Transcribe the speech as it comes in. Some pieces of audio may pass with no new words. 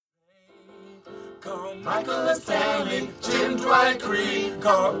Michael and Stanley, Jim, Dwight, Creed,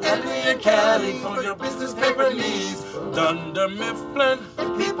 call Andy and Kelly for your business paper needs. Dunder Mifflin,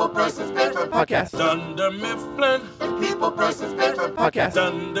 People Persons Paper Podcast. Dunder Mifflin, People Persons Paper Podcast.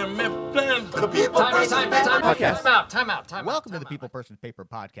 Dunder Mifflin, the People Persons Paper Podcast. Time out. Welcome to the People Persons Paper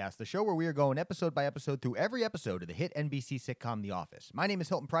Podcast, the show where we are going episode by episode through every episode of the hit NBC sitcom The Office. My name is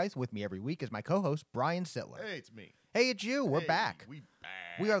Hilton Price. With me every week is my co-host, Brian Sittler. Hey, it's me. Hey, it's you. We're back. We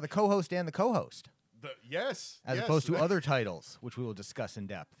back. We are the co-host and the co-host. Yes. As opposed to other titles, which we will discuss in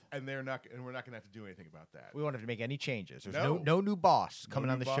depth. And we're not going to have to do anything about that. We won't have to make any changes. There's No. no new boss coming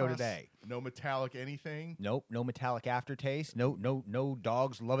No on the new show boss, today. No metallic anything. Nope, no metallic aftertaste. No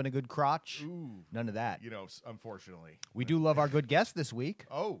dogs loving a good crotch. Ooh. None of that. You know, unfortunately. We do love our good guest this week.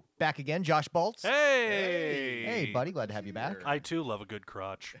 Oh. Back again, Josh Boltz. Hey! Hey, buddy. Glad to have you back. I, too, love a good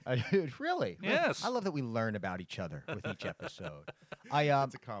crotch. Really? Yes. I love that we learn about each other with each episode.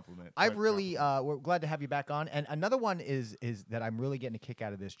 That's a compliment. I've really, we're glad to have you back on. And another one is that I'm really getting a kick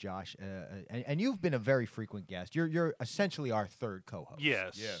out of this, Josh. And you've been a very frequent guest. You're essentially our third co-host.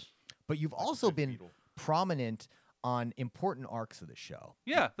 Yes. Yeah. But you've also been prominent on important arcs of the show.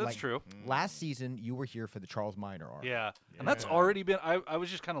 Yeah, that's Like, true. Last season, you were here for the Charles Minor arc. Yeah. And that's already been, I was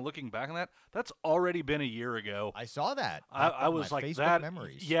just kind of looking back on that. That's already been a year ago. I saw that. I was my like, Facebook that.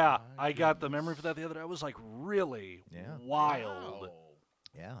 memories. Yeah, I got the memory for that the other day. I was like, really wild. Wow.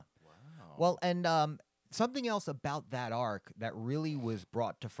 Yeah. Wow. Well, and something else about that arc that really was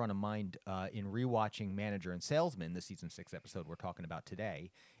brought to front of mind in rewatching Manager and Salesman, the season 6 episode we're talking about today,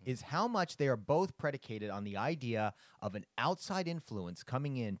 is how much they are both predicated on the idea of an outside influence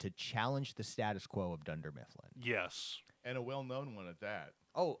coming in to challenge the status quo of Dunder Mifflin. Yes. And a well-known one at that.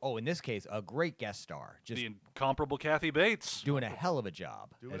 Oh, in this case, a great guest star, just The incomparable Kathy Bates. doing a hell of a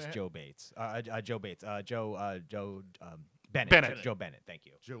job Doing as a Jo Bennett. Bennett. Jo Bennett, thank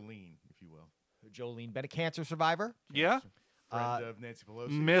you. Jolene, if you will. Jolene Bennett, cancer survivor. Yeah. Friend of Nancy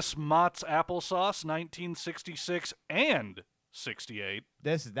Pelosi. Miss Mott's Applesauce, 1966 and 68.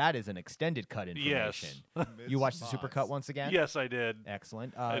 That is an extended cut information. Yes. You watched the Miss supercut Mott's. once again? Yes, I did.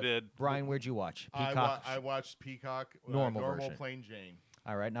 Excellent. I did. Brian, where'd you watch? Peacock. I watched Peacock. Normal version. Plain Jane.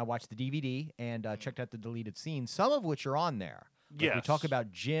 All right, and I watched the DVD and checked out the deleted scenes, some of which are on there. Like Yes. We talk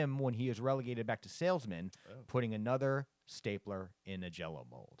about Jim when he is relegated back to salesman, putting another stapler in a Jell-O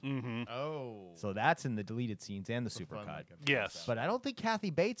mold. Mm-hmm. Oh. So that's in the deleted scenes and the Fun supercut. like a Yes. nice But I don't think Kathy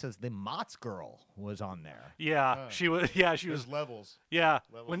Bates as the Mott's girl was on there. Yeah, she was. Yeah, she There's was. levels. Yeah,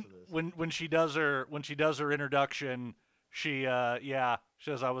 levels to this. when she does her introduction, she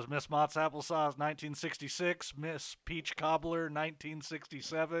says, I was Miss Mott's Applesauce 1966, Miss Peach Cobbler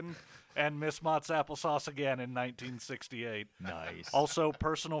 1967, and Miss Mott's Applesauce again in 1968. Nice. Also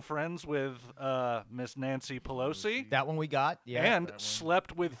personal friends with Miss Nancy Pelosi, That one we got, yeah. and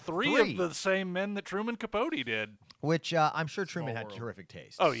slept with three of the same men that Truman Capote did. Which I'm sure Truman Small had world. terrific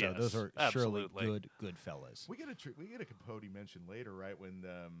taste. Oh, so yes, those are absolutely. surely good fellas. We get a Capote mention later, right? When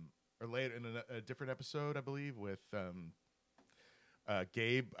or later in a different episode, I believe, with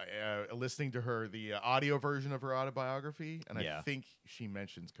Gabe listening to the audio version of her autobiography, and I think she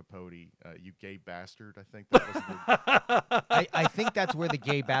mentions Capote. You gay bastard! I think that was the. I think that's where the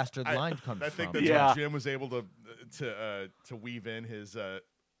gay bastard line comes I think from. that's Yeah. when Jim was able to weave in his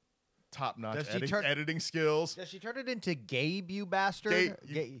top-notch editing skills. Does she turn it into Gabe, you bastard?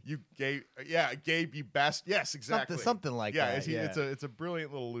 Gabe, Gabe, you bastard. Yes, exactly. Something like that. Yeah, it's a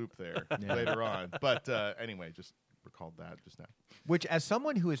brilliant little loop there later on. But anyway, just recalled that just now. Which, as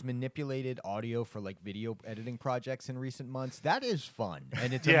someone who has manipulated audio for like video editing projects in recent months, that is fun,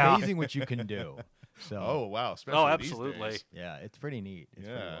 and it's amazing what you can do. So, Oh wow! Especially absolutely. These days. yeah, it's pretty neat. It's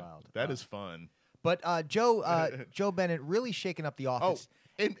pretty wild. That is fun. But Jo Bennett really shaking up the office.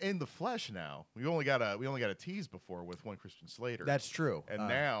 In the flesh now. We only got a tease before with one Christian Slater. That's true. And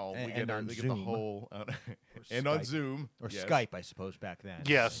now we get on the Zoom. whole and on Zoom Or yes. Skype, I suppose, back then.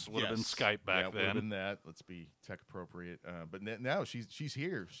 Yes, would have been Yes. Skype back Would have then. been that. Let's be tech appropriate. But now she's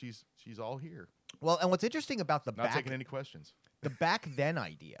here. She's all here. Well, and what's interesting about Not taking any questions. the back then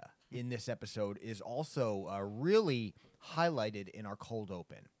idea in this episode is also really highlighted in our cold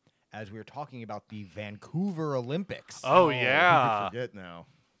open as we were talking about the Vancouver Olympics. Oh, Who yeah. could forget now.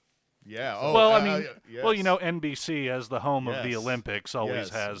 Yeah. Oh, Well, I mean, yes. well, you know, NBC as the home of the Yes. Olympics always Yes,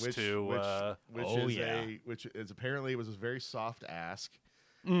 has which to. which is apparently was a very soft ask.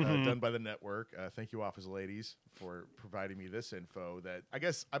 done by the network. Thank you, Office Ladies, for providing me this info. That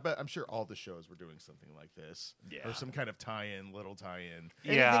I'm sure all the shows were doing something like this, or some kind of tie-in, little tie-in.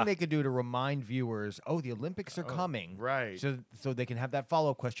 Anything they could do to remind viewers, the Olympics are coming, right? So they can have that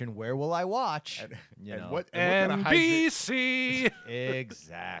follow-up question: where will I watch? What kind of NBC.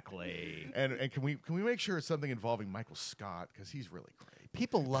 Exactly. And can we make sure it's something involving Michael Scott, because he's really great.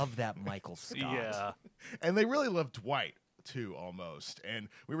 People love that Michael Scott. Yeah, and they really love Dwight too, almost. And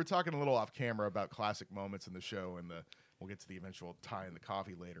we were talking a little off camera about classic moments in the show, and we'll get to the eventual tie in the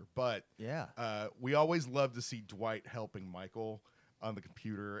coffee later. But we always love to see Dwight helping Michael on the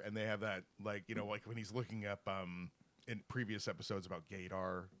computer, and they have that like when he's looking up in previous episodes about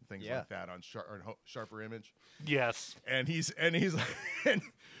Gaydar, things like that on Sharper Image. Yes, and he's and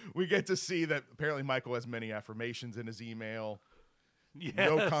we get to see that apparently Michael has many affirmations in his email. Yes.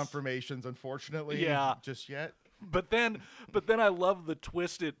 No confirmations, unfortunately. Just yet. But then I love the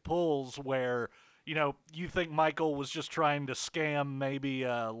twist it pulls where, you think Michael was just trying to scam maybe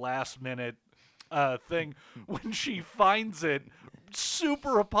a last minute thing. When she finds it,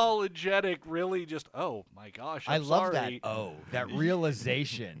 super apologetic, really just, oh my gosh, I'm love sorry. that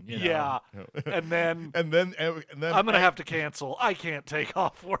realization. Yeah. And then I'm going to have to cancel. I can't take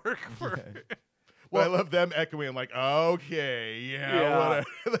off work for... Well, I love them echoing like, okay, whatever.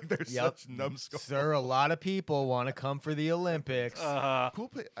 Like they're such numbskulls. Sir, a lot of people want to come for the Olympics. Cool.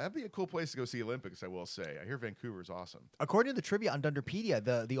 That'd be a cool place to go see Olympics, I will say. I hear Vancouver's awesome. According to the trivia on Dunderpedia,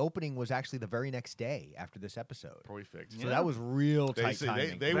 the opening was actually the very next day after this episode. Perfect. So that was real tight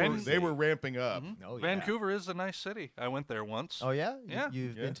timing. They were ramping up. Mm-hmm. Oh, yeah. Vancouver is a nice city. I went there once. Oh, yeah? Yeah.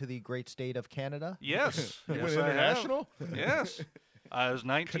 You've been to the great state of Canada? Yes. You Yes, went I have. international? Yes. I was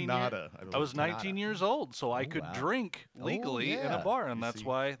 19. Canada. I was 19 years old, so I could drink legally in a bar, and that's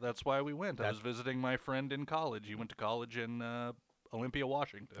why we went. I was visiting my friend in college. He went to college in Olympia,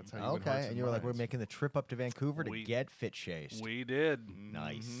 Washington. That's how you win hearts Okay, and and you were like, we're minds. making the trip up to Vancouver to get fit-chased. We did.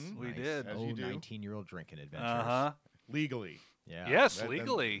 Nice. We Nice. did. As you do. 19-year-old drinking adventures. Uh-huh. Legally. Yeah. Yes, That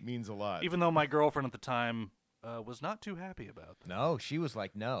legally. means a lot. Even though my girlfriend at the time was not too happy about that. No, she was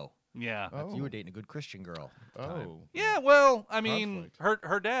like, no. Yeah. You were dating a good Christian girl. at the time. Yeah, well, I mean,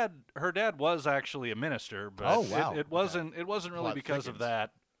 Conflict. her dad was actually a minister, but Oh, wow. it wasn't really Plot because of thickens.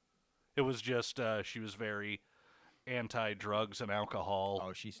 that. It was just she was very anti-drugs and alcohol.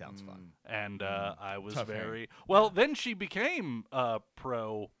 Oh, she sounds fun. And I was Tough very well. Then she became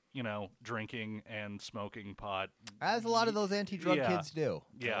pro, drinking and smoking pot. As a lot of those anti-drug Yeah. kids do.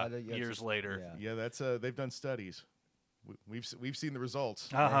 Yeah, A lot of- years later. Yeah. Yeah, that's they've done studies. We've seen the results.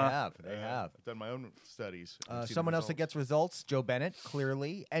 They have. They have. I've done my own studies. I've seen the Someone else that results. gets results, Jo Bennett,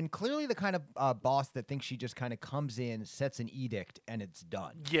 clearly the kind of boss that thinks she just kind of comes in, sets an edict, and it's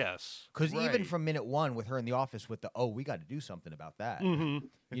done. Yes. Because even Right. from minute one with her in the office with we got to do something about that.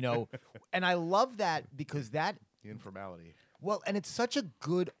 Mm-hmm. And I love that because the informality. and it's such a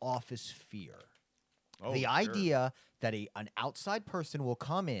good office fear. Oh, The sure. idea that an outside person will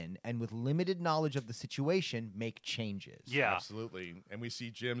come in and with limited knowledge of the situation make changes. Yeah. Absolutely. And we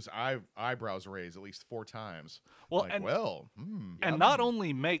see Jim's eyebrows raise at least 4 times. Well, Like, and yep. not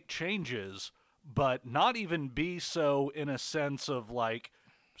only make changes, but not even be so in a sense of like,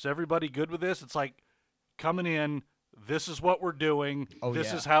 is everybody good with this? It's like coming in, this is what we're doing. This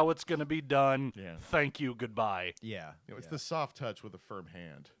yeah. is how it's going to be done. Yeah. Thank you. Goodbye. Yeah. It's the soft touch with a firm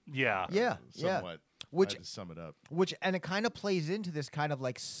hand. Yeah. Yeah. Somewhat. Which- to sum it up. And it kind of plays into this kind of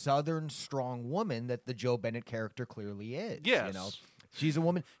like Southern strong woman that the Jo Bennett character clearly is. Yes. She's a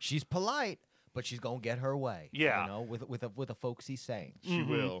woman. She's polite, but she's gonna get her way. Yeah. with a folksy saying. She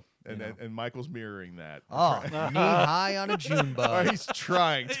will. And Michael's mirroring that. Oh, knee high on a June Or bug. he's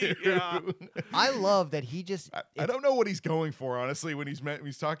trying to. Yeah. I love that he just. I don't know what he's going for, honestly. When he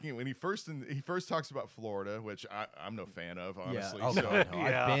first talks about Florida, which I'm no fan of, honestly. Yeah. Oh, so God, no.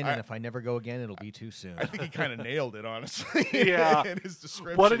 Yeah. I've been, and if I never go again, it'll be too soon. I think he kind of nailed it, honestly. Yeah. in his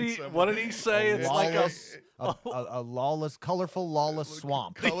description. What did he somewhere. say? It's like a lawless, colorful, lawless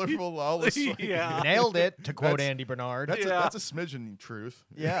swamp. colorful, lawless. Yeah. Nailed it, to quote That's- Andy Bernard. That's a smidgen truth.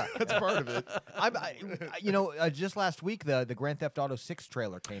 Yeah. That's part of it. Just last week the Grand Theft Auto 6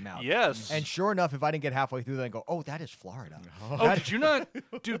 trailer came out. Yes. And sure enough, if I didn't get halfway through, then I go, "Oh, that is Florida." Oh, did you not,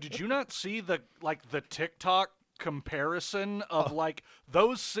 dude? Did you not see the TikTok comparison of like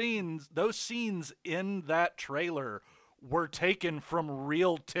those scenes in that trailer were taken from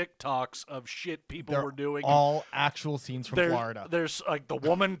real TikToks of shit people They're were doing. all actual scenes from Florida. There's like the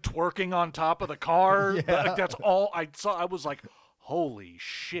woman twerking on top of the car. Yeah. Like, that's all I saw. I was like, holy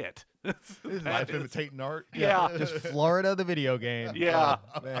shit. Life imitating art. Yeah. Just Florida, the video game. Yeah.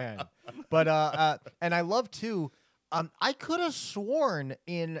 Oh, man. But and I love too. I could have sworn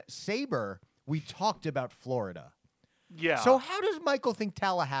in Saber we talked about Florida. Yeah. So how does Michael think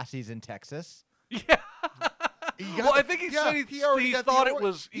Tallahassee's in Texas? Yeah. Well, I think he said he thought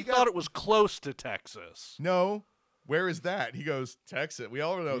it was close to Texas. No. Where is that? He goes, Texas. We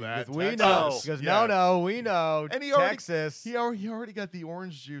all know that. We Texas. know. He goes, no, we know. And Texas. He already got the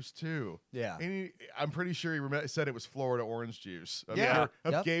orange juice, too. Yeah. And I'm pretty sure he said it was Florida orange juice.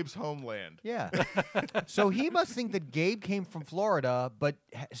 Of Gabe's homeland. Yeah. So he must think that Gabe came from Florida, but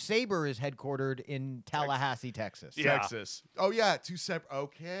Saber is headquartered in Tallahassee, Texas. Yeah. Texas. Oh, yeah. Two separate.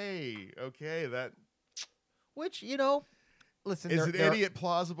 Okay. That. Which, listen. Is it idiot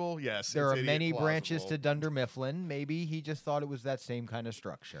plausible? Yes. There are many branches to Dunder Mifflin. Maybe he just thought it was that same kind of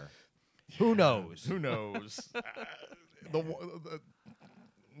structure. Who knows? Who knows?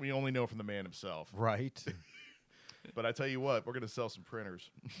 We only know from the man himself. Right. But I tell you what, we're going to sell some printers.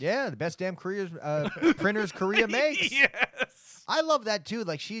 Yeah, the best damn printers Korea makes. Yes. I love that, too.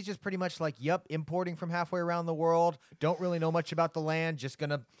 Like, she's just pretty much like, yep, importing from halfway around the world. Don't really know much about the land. Just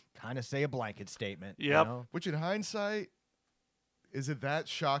going to kind of say a blanket statement. Yep. Which, in hindsight, is it that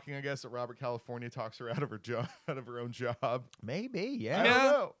shocking, I guess, that Robert California talks her out of her own job? Maybe,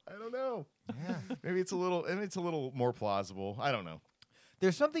 yeah. I don't know. Yeah. Maybe it's a little more plausible. I don't know.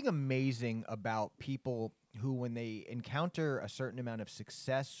 There's something amazing about people who, when they encounter a certain amount of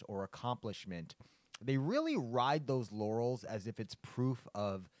success or accomplishment, they really ride those laurels as if it's proof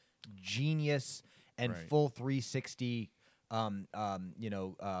of genius and full 360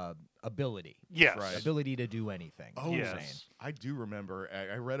 ability. Yes. Right. Ability to do anything. Oh, yes. I do remember.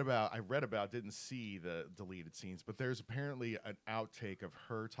 I read about, didn't see the deleted scenes, but there's apparently an outtake of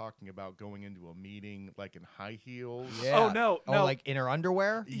her talking about going into a meeting like in high heels. Yeah. Oh, no. Like in her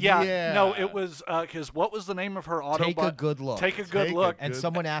underwear? Yeah. No, it was because what was the name of her auto? Take a good look. Take a good look. And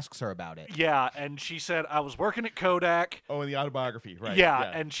someone asks her about it. Yeah, and she said, I was working at Kodak. Oh, in the autobiography, right.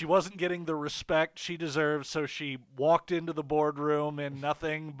 Yeah, and she wasn't getting the respect she deserved, so she walked into the boardroom in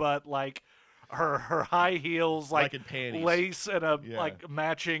nothing but like her high heels, like in panties. lace and a like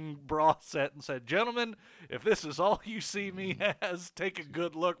matching bra set, and said, "Gentlemen, if this is all you see me as, take a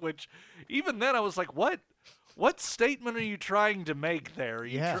good look." Which, even then, I was like, "What statement are you trying to make there? Are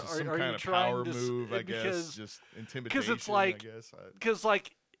you some are kind you of trying power to move, I guess, just intimidation. Because it's like, I guess. because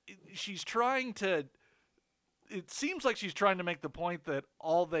like she's trying to. It seems like she's trying to make the point that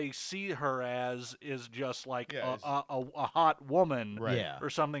all they see her as is just like a hot woman, or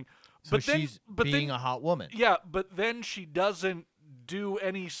something. So she's being a hot woman. Yeah, but then she doesn't do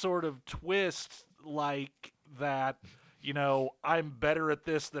any sort of twist like that. I'm better at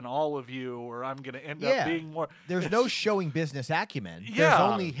this than all of you, or I'm going to end up being more. There's no showing business acumen. Yeah. There's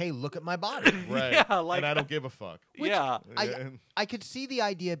only, hey, look at my body. Right. Yeah, like, and I don't give a fuck. I could see the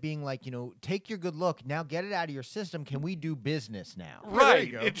idea being like, take your good look. Now get it out of your system. Can we do business now?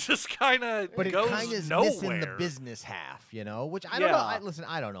 Right. It just kind of But it goes kind of is nowhere. missing the business half, which I don't know.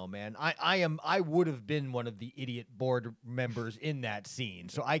 I don't know, man. I would have been one of the idiot board members in that scene,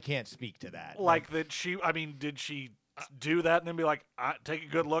 so I can't speak to that. Like that did she do that and then be like, take a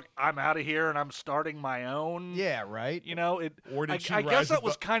good look, I'm out of here and I'm starting my own? Yeah, right. Or did she I guess that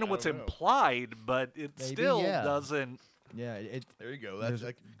was above- kind of what's implied, but it still doesn't. Yeah, there you go. That's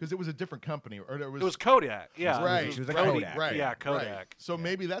because it was a different company, or it was Kodak. Yeah, right. She was a Kodak. Right. Yeah, Kodak. Right. So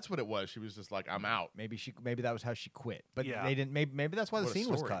maybe that's what it was. She was just like, I'm out. Maybe that was how she quit. But Yeah. they didn't. Maybe that's why the What a scene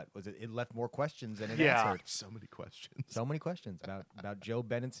was story. cut. Was it left more questions than it Yeah. answered? So many questions. So many questions about Jo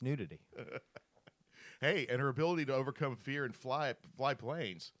Bennett's nudity. Hey, and her ability to overcome fear and fly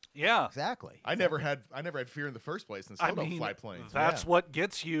planes. Yeah. Exactly. I never had fear in the first place, and still don't fly planes. That's what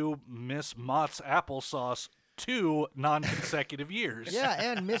gets you Miss Mott's applesauce 2 non-consecutive years. Yeah,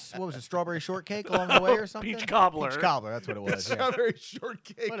 and Miss, what was it, strawberry shortcake along the way or something? Peach cobbler. Peach cobbler, that's what it was. Yeah. Strawberry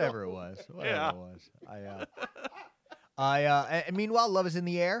shortcake. Whatever it was. Yeah. It was. And meanwhile, love is in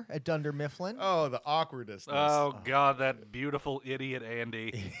the air at Dunder Mifflin. Oh, the awkwardness. Oh, God, that beautiful idiot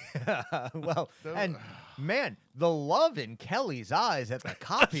Andy. Well, and man, the love in Kelly's eyes at the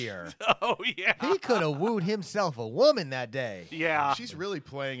copier. Oh, yeah. He could have wooed himself a woman that day. Yeah. She's really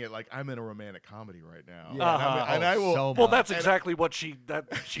playing it like I'm in a romantic comedy right now. Yeah. And I will. So Well, much. that's exactly what she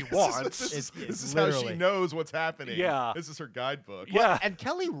wants. This It's is how she literally- knows what's happening. Yeah. This is her guidebook. Yeah. And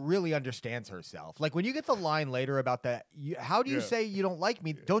Kelly really understands herself. Like when you get the line later about that, how do you say you don't like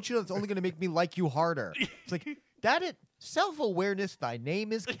me? Don't you know it's only going to make me like you harder? It's like self-awareness. Thy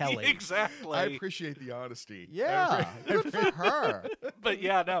name is Kelly. Exactly. I appreciate the honesty. Yeah, good for her. But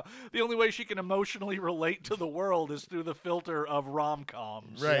yeah, no. The only way she can emotionally relate to the world is through the filter of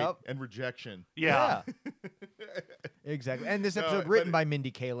rom-coms. Right. Yep. And rejection. Yeah. Exactly. And this episode written by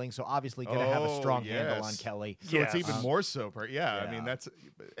Mindy Kaling, so obviously going to have a strong handle on Kelly. So it's even more so. I mean,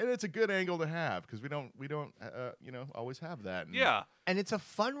 and it's a good angle to have because we don't always have that. And And it's a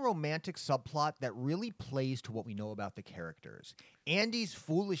fun romantic subplot that really plays to what we know about the characters. Andy's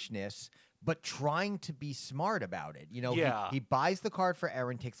foolishness, but trying to be smart about it. He buys the card for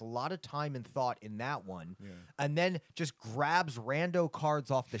Erin, takes a lot of time and thought in that one, and then just grabs rando cards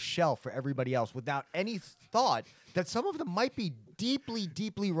off the shelf for everybody else without any thought that some of them might be deeply,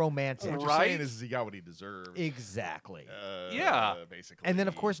 deeply romantic. What you're saying is he got what he deserved. Exactly. Basically. And then,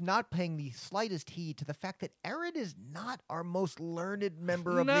 of course, not paying the slightest heed to the fact that Erin is not our most learned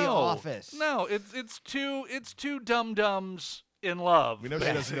member of the office. No, it's two dum-dums in love. We know she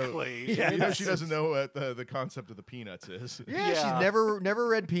doesn't know. We know she doesn't know what the concept of the Peanuts is. She's never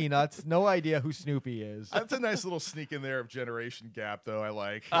read Peanuts. No idea who Snoopy is. That's a nice little sneak in there of generation gap, though. I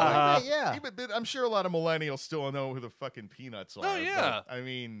like. I'm sure a lot of millennials still know who the fucking Peanuts are. Oh yeah. But, I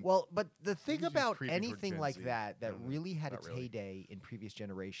mean, but the thing about anything like that really had its heyday in previous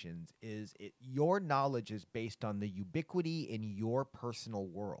generations is your knowledge is based on the ubiquity in your personal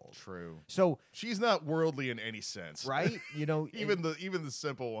world. True. So she's not worldly in any sense, right? Even the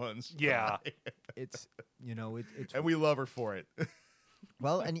simple ones. Yeah. It's and we love her for it.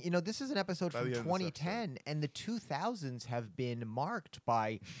 Well, and this is an episode from 2010, and the 2000s have been marked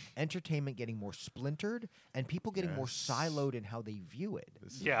by entertainment getting more splintered and people getting more siloed in how they view it.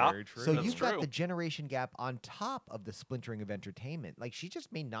 This is very true. So you've got the generation gap on top of the splintering of entertainment. Like, she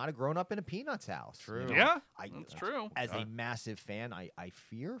just may not have grown up in a Peanuts house. True. Yeah, that's true. As a massive fan, I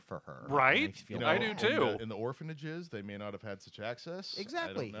fear for her. Right. I do too. In the orphanages, they may not have had such access.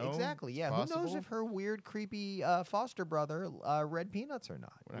 Exactly. Exactly. Yeah. Who knows if her weird, creepy foster brother read Peanuts or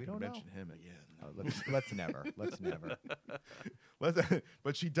not? We're not going to mention him again. Let's never. Let's never.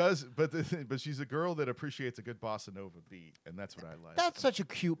 But she does. But she's a girl that appreciates a good bossa nova beat, and that's what I like. That's such a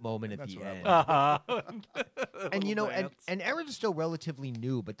cute moment at the end. And and Erin's still relatively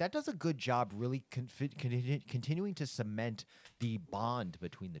new, but that does a good job really continuing to cement the bond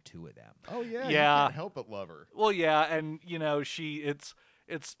between the two of them. Oh yeah. You can't help but love her. Well, yeah, and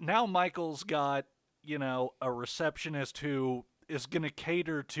it's now Michael's got a receptionist who is going to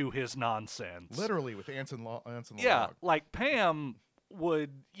cater to his nonsense. Literally, with ants and log. Like Pam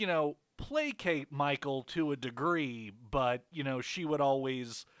would, placate Michael to a degree, but, she would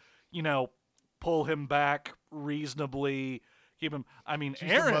always, pull him back reasonably, keep him. I mean, she's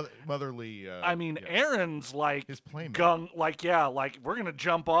Erin. Motherly. Erin's like his playmate. We're going to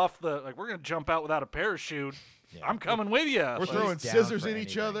jump we're going to jump out without a parachute. Yeah. I'm coming with you. We're throwing scissors at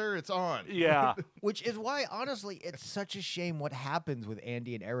each other. It's on. Yeah. Which is why, honestly, it's such a shame what happens with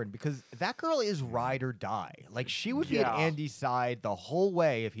Andy and Erin, because that girl is ride or die. Like, she would be at Andy's side the whole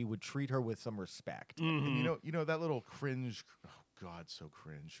way if he would treat her with some respect. Mm-hmm. And that little cringe. Oh God, so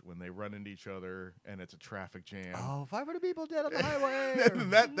cringe when they run into each other and it's a traffic jam. Oh, 500 people dead on the highway.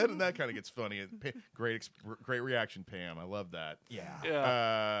 that kind of gets funny. Great reaction, Pam. I love that.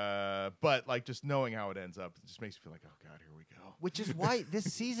 Yeah. But like just knowing how it ends up, it just makes me feel like, oh God, here we go. Which is why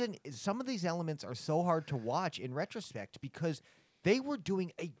this season, some of these elements are so hard to watch in retrospect, because they were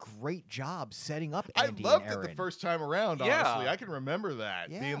doing a great job setting up Andy I loved and Erin. it the first time around, honestly. I can rember that.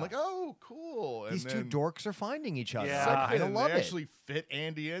 Being like, oh, cool. And these two dorks are finding each other. Yeah. I kind of love it. They actually fit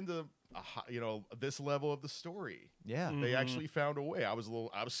Andy into this level of the story. Yeah. They actually found a way. I was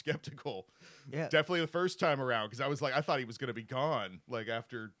skeptical. Yeah. Definitely the first time around, because I was like, I thought he was going to be gone. Like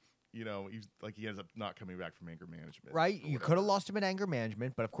after... he ends up not coming back from anger management. Right. You could have lost him in anger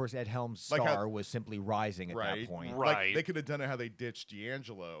management, but of course Ed Helms' star was simply rising at that point. Right. Like, they could have done it how they ditched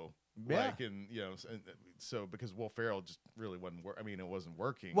D'Angelo. Yeah. So because Will Ferrell just really wasn't it wasn't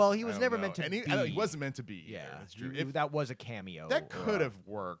working. Well, he was never meant to and be. He wasn't meant to be. Yeah, that's true. That was a cameo. That could have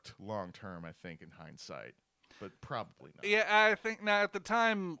worked long term, I think, in hindsight, but probably not. Yeah, I think now at the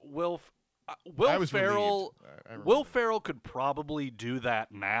time, Will Ferrell could probably do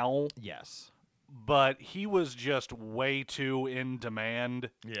that now. Yes. But he was just way too in demand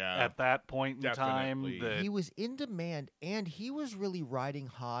at that point in time. He was in demand, and he was really riding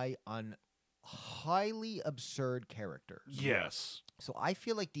high on highly absurd characters. Yes. So I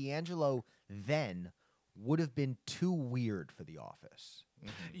feel like D'Angelo then would have been too weird for The Office.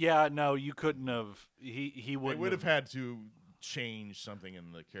 Mm-hmm. Yeah, no, you couldn't have. He wouldn't. They would have had to change something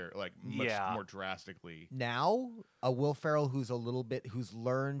in the character, like much more drastically. Now, a Will Ferrell who's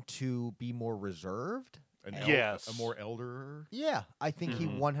learned to be more reserved. A more elder. Yeah, I think he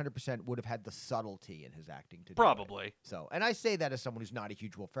 100% would have had the subtlety in his acting to do probably. It. So, and I say that as someone who's not a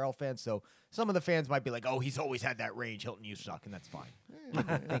huge Will Ferrell fan. So, some of the fans might be like, "Oh, he's always had that range. Hilton, you suck," and that's fine.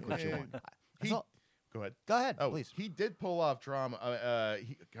 Think what you want. Go ahead. Go ahead, Oh, please. he did pull off drama.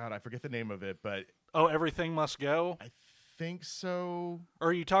 God, I forget the name of it, but Everything Must Go. I think so. Or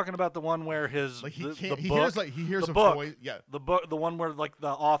are you talking about the one where his Like he the can't. book, He hears the a book, voice. Yeah. the one where like the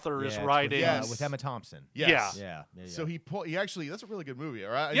author is it's writing. Yes. with Emma Thompson. Yes. Yeah. So he actually, that's a really good movie.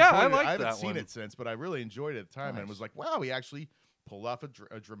 Or I Yeah, I enjoyed it. like I haven't that seen one. it since, but I really enjoyed it at the time and was like, wow, he actually pulled off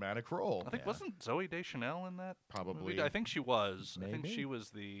a dramatic role. I think wasn't Zooey Deschanel in that? Probably. movie? I think she was. I think Maybe. she was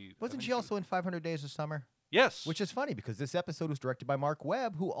the. Wasn't she also in 500 Days of Summer? Yes. Which is funny because this episode was directed by Mark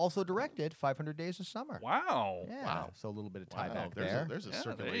Webb, who also directed 500 Days of Summer. Wow. Yeah. Wow. So a little bit of tie Wow, back there's there. there's a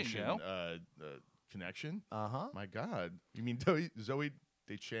Yeah, there you circulation go. connection. Uh-huh. My God. You mean Zooey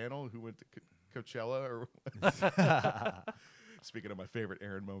Deschanel, who went to Coachella? Or speaking of my favorite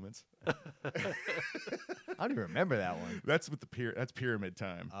Aaron moments. I don't even remember that one. That's with that's Pyramid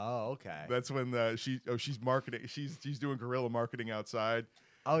Time. Oh, okay. That's when she's marketing. She's doing guerrilla marketing outside.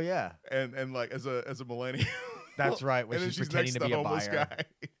 Oh, yeah. And like as a millennial. That's right, when and then she's next pretending to be the a homeless buyer. guy.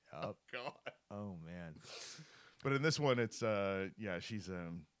 Yup. God. Oh, man. But in this one, it's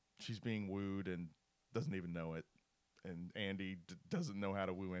she's being wooed and doesn't even know it, and Andy doesn't know how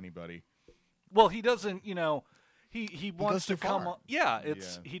to woo anybody. Well, he doesn't. He wants goes to too come far. on. Yeah,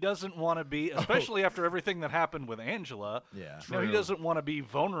 he doesn't want to be, especially after everything that happened with Angela. Yeah. You know, he True. doesn't want to be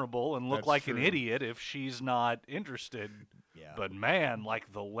vulnerable and look That's like an true. idiot if she's not interested. Yeah. But man,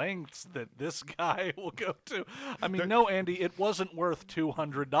 like the lengths that this guy will go to. I mean, no, Andy, it wasn't worth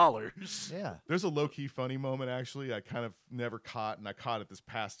 $200. Yeah. There's a low-key funny moment, actually, I kind of never caught, and I caught it this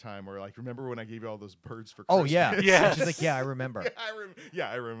past time, where, like, remember when I gave you all those birds for Oh, Christmas? yeah. Yes. She's like, yeah, I remember.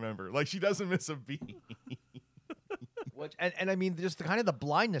 I remember. Like, she doesn't miss a beat. And I mean, just the kind of the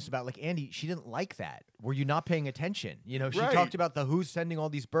blindness about, like, Andy, she didn't like that. Were you not paying attention? You know, she Right. talked about who's sending all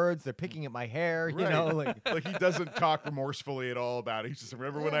these birds. They're picking at my hair, you know. Like, Like, he doesn't talk remorsefully at all about it. He's just,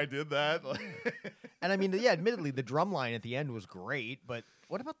 remember when I did that? Like, and I mean, yeah, admittedly, the drum line at the end was great, but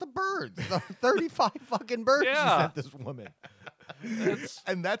what about the birds? The 35 fucking birds you Yeah. sent this woman.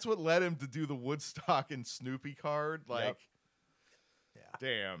 and that's what led him to do the Woodstock and Snoopy card. Like,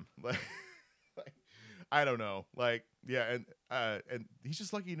 damn. Like, I don't know. Like, yeah, and he's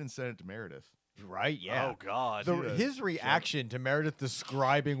just lucky he didn't send it to Meredith. Right? Yeah. Oh God. His reaction to Meredith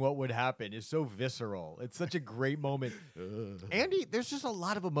describing what would happen is so visceral. It's such a great moment. Andy, there's just a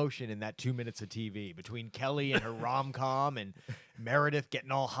lot of emotion in that 2 minutes of TV between Kelly and her rom-com and Meredith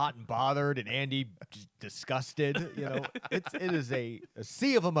getting all hot and bothered and Andy disgusted. You know, it is a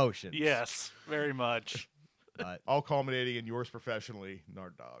sea of emotions. Yes, very much. But All culminating in yours professionally,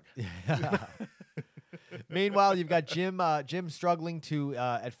 Nard Dog. meanwhile, you've got Jim struggling to,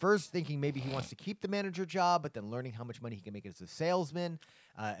 at first thinking maybe he wants to keep the manager job, but then learning how much money he can make as a salesman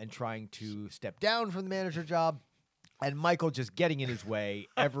and trying to step down from the manager job. And Michael just getting in his way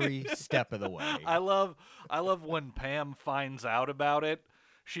every step of the way. I love when Pam finds out about it.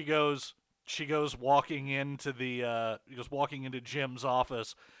 She goes walking into Jim's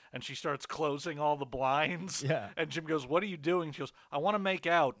office and she starts closing all the blinds. Yeah. And Jim goes, "What are you doing?" She goes, "I want to make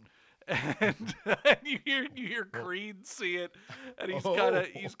out." And you hear Creed see it, and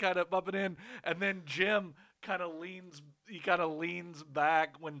he's kind of bumping in, and then Jim kind of leans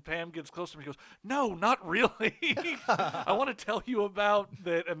back when Pam gets close to him. He goes, "No, not really. I want to tell you about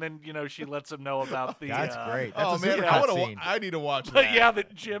that." And then she lets him know about the. That's great. That's Oh a man, super I cutscene. need to watch But that. yeah,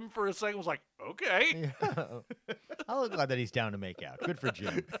 that Jim for a second was like, "Okay." I'm glad that he's down to make out. Good for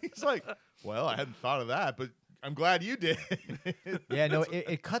Jim. He's like, well, I hadn't thought of that, but I'm glad you did. Yeah, no,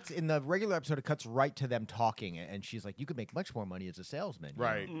 it cuts in the regular episode. It cuts right to them talking, and she's like, "You could make much more money as a salesman." you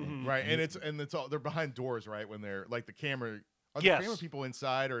Right, know? right, and it's all they're behind doors, right? When they're like the camera. Are the Yes. camera people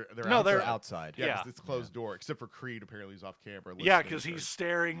inside or they're No, outside? They're outside. Yeah, 'cause Yeah. it's closed door. Except for Creed, apparently he's off camera. Yeah, listening because to he's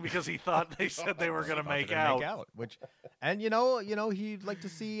staring because he thought they said they were gonna Thought make they're gonna out. which, and he'd like to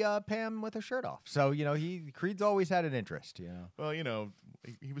see Pam with her shirt off. So Creed's always had an interest. You know. Well,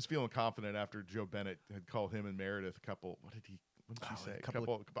 he was feeling confident after Jo Bennett had called him and Meredith a couple. What did she say? A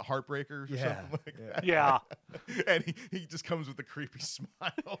couple heartbreakers or something like that. Yeah. And he just comes with a creepy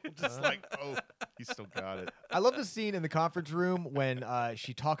smile, just like, oh, he still got it. I love the scene in the conference room when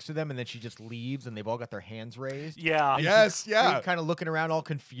she talks to them and then she just leaves and they've all got their hands raised. Yeah. Yes, yeah. Kind of looking around all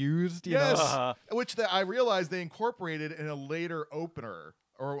confused. You Yes, know? Uh-huh. which I realized they incorporated in a later opener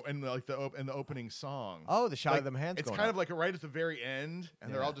or in like the opening song. Oh, the shot Like, of them hands. It's going kind up. of like right at the very end,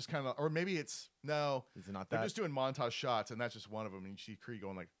 and they're all just kind of, or maybe it's no, Is it not they're that? just doing montage shots, and that's just one of them. And you see Creed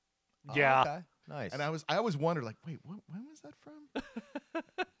going like, Oh, Yeah. okay. Nice. and I always wondered like, wait, when was that from?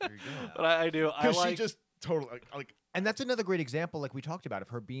 There you go. But I do. I Because like. totally like. And that's another great example, like we talked about, of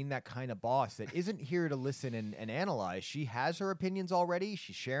her being that kind of boss that isn't here to listen and analyze. She has her opinions already.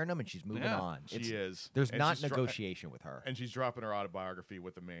 She's sharing them, and she's moving on. She is. There's and not negotiation with her. And she's dropping her autobiography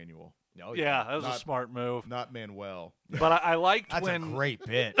with a manual. Oh, yeah, that was a smart move. Not Manuel. But I liked That's when... a great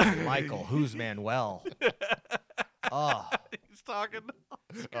bit. Michael, who's Manuel? Oh. He's talking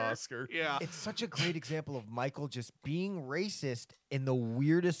Oscar. Yeah. It's such a great example of Michael just being racist in the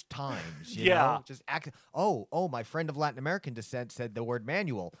weirdest times. You Yeah. know? Just act. Oh, my friend of Latin American descent said the word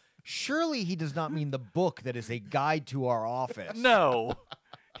manual. Surely he does not mean the book that is a guide to our office. No.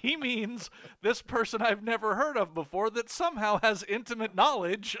 He means this person I've never heard of before that somehow has intimate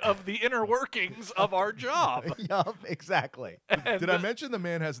knowledge of the inner workings of our job. Yup, exactly. Did I mention the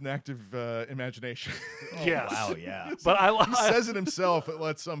man has an active imagination? Yes. Wow, yeah. But He says it himself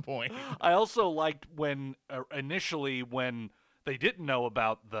at some point. I also liked when initially when they didn't know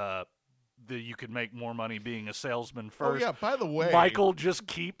about the you could make more money being a salesman first. Oh yeah, by the way, Michael just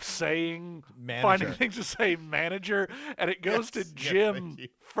keeps saying, finding things to say manager, and it goes to Jim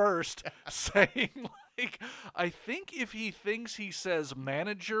first, saying like, I think if he thinks he says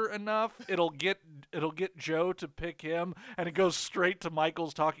manager enough, it'll get Jo to pick him, and it goes straight to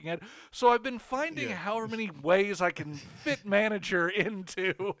Michael's talking head. So I've been finding however many ways I can fit manager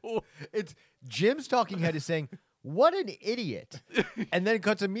into. It's Jim's talking head is saying, what an idiot. And then it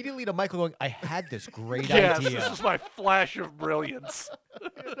cuts immediately to Michael going, I had this great idea. This is my flash of brilliance.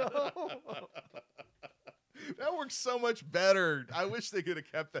 That works so much better. I wish they could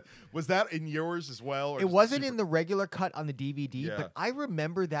have kept that. Was that in yours as well? Or it wasn't in the regular cut on the DVD, Yeah. but I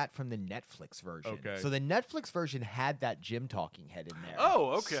remember that from the Netflix version. Okay. So the Netflix version had that Jim talking head in there.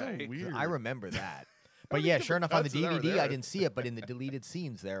 Oh, okay. So weird. I remember that. But yeah, sure enough, on the cuts that were DVD, there. I didn't see it, but in the deleted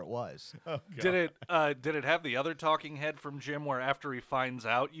scenes, there it was. Oh, Did it have the other talking head from Jim where after he finds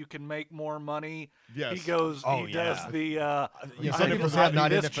out you can make more money, Yes. he goes, Oh, he yeah. does the some I people am say I'm not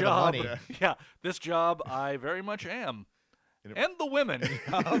this in it for the job. money. Yeah, this job I very much am. And the women.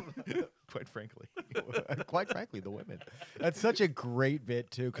 Quite frankly. Quite frankly, the women. That's such a great bit,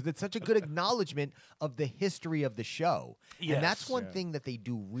 too, because it's such a good acknowledgement of the history of the show. Yes. And that's one thing that they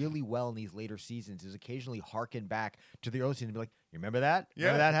do really well in these later seasons is occasionally harken back to the early season and be like, you remember that?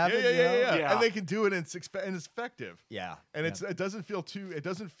 Remember that happened? You know? Yeah. And they can do it, and it's effective. Yeah. And it doesn't feel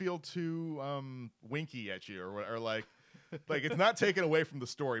too winky at you or like it's not taken away from the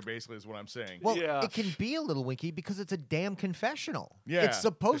story. Basically, is what I'm saying. Well, Yeah. it can be a little winky because it's a damn confessional. Yeah. It's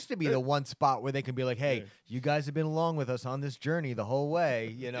supposed to be the one spot where they can be like, hey, you guys have been along with us on this journey the whole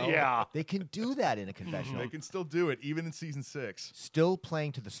way, you know? Yeah. They can do that in a confessional. They can still do it, even in season 6. Still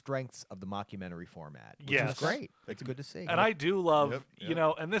playing to the strengths of the mockumentary format, which Yes. is great. It's good to see. And I do love, Yep. you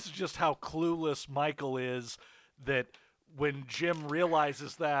know, and this is just how clueless Michael is, that when Jim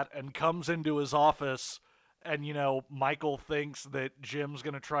realizes that and comes into his office and, you know, Michael thinks that Jim's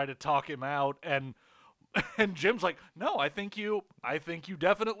going to try to talk him out, and Jim's like, no, I think you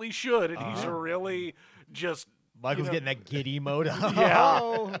definitely should. And he's really just... Michael's getting that giddy mode.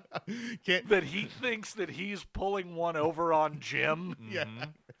 Yeah. Can't That he thinks that he's pulling one over on Jim. yeah.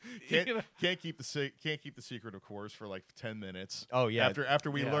 You know? Can't keep the secret, of course, for like 10 minutes. Oh, yeah. After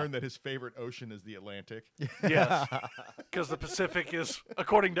we learn that his favorite ocean is the Atlantic. Yes. Because the Pacific is,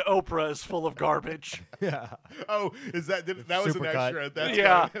 according to Oprah, is full of garbage. Yeah. Oh, that was an Supercut. extra? That's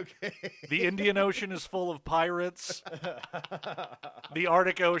Yeah. Okay. The Indian Ocean is full of pirates. The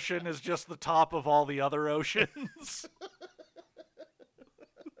Arctic Ocean is just the top of all the other oceans.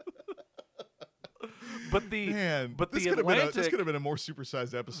 But the this Atlantic could have been a more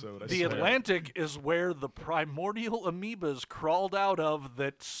supersized episode. I the swear. Atlantic is where the primordial amoebas crawled out of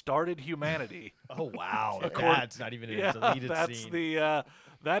that started humanity. Oh, wow. That's not even a deleted that's scene.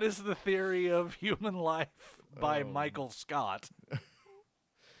 that is the theory of human life by Michael Scott.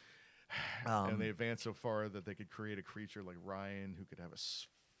 And they advanced so far that they could create a creature like Ryan who could have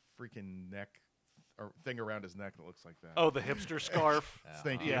a freaking neck or thing around his neck that looks like that. Oh, the hipster scarf.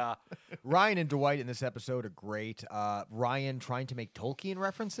 Thank you. Yeah. Ryan and Dwight in this episode are great. Ryan trying to make Tolkien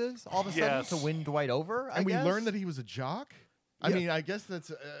references all of a sudden to win Dwight over. And we learned that he was a jock? I mean, I guess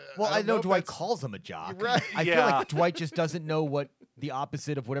that's... well, I know if Dwight that's- calls him a jock. Right. I feel like Dwight just doesn't know what the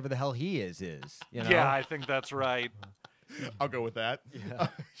opposite of whatever the hell he is. You know? Yeah, I think that's right. I'll go with that. Yeah.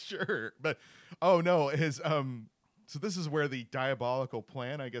 Sure. But, oh, no, his... So this is where the diabolical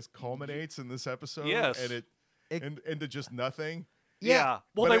plan, I guess, culminates in this episode. Yes. And into just nothing. Yeah.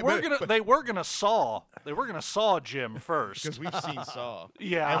 Well, they were gonna saw Jim first because we've seen Saw.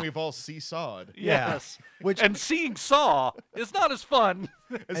 Yeah. And we've all seesawed. Yes. Which and seeing Saw is not as fun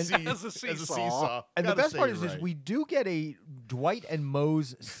As a seesaw. And the Gotta best say part you're is right. we do get a Dwight and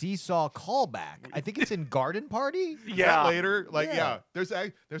Moe's seesaw callback. I think it's in Garden Party. Is Yeah. that later? Like, Yeah. there's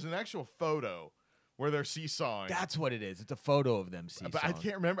an actual photo where they're seesawing. That's what it is. It's a photo of them seesawing. But I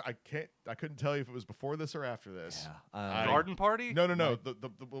can't remember. I couldn't tell you if it was before this or after this. Yeah. Garden Party? No. The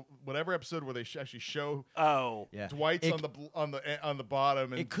whatever episode where they actually show Oh. Yeah. Dwight's on the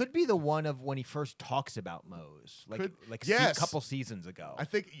bottom. And It could be the one of when he first talks about Moe's, like Yes. a couple seasons ago. I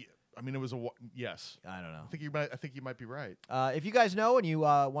think. I mean, it was yes. I don't know. I think you might be right. If you guys know and you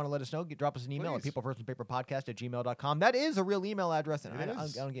want to let us know, drop us an email Please. at peoplepersonpaperpodcast@gmail.com. That is a real email address, and I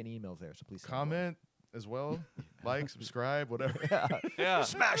is. don't get any emails there, so please send them. Comment as well. Like, subscribe, whatever. Yeah.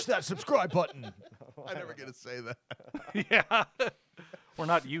 Smash that subscribe button. I never get to say that. Yeah. We're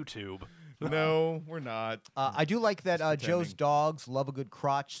not YouTube. No, we're not. I do like that Just Joe's pretending. dogs love a good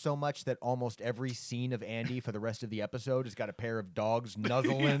crotch so much that almost every scene of Andy for the rest of the episode has got a pair of dogs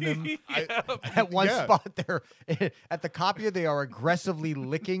nuzzling him. At one Yeah. spot, they're at the copier. They are aggressively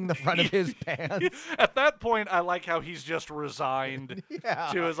licking the front of his pants. At that point, I like how he's just resigned Yeah.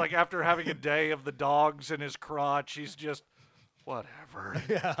 to his, like, after having a day of the dogs in his crotch, he's just, whatever.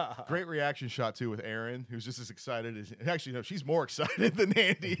 Great reaction shot too with Erin, who's just as excited as. Actually, no, she's more excited than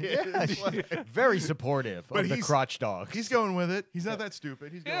Andy is. Yeah, very supportive But of the he's- crotch dogs. He's going with it. He's not that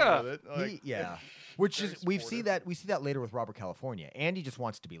stupid. He's going Yeah. with it. Like, Which very is we see supportive. that later with Robert California. Andy just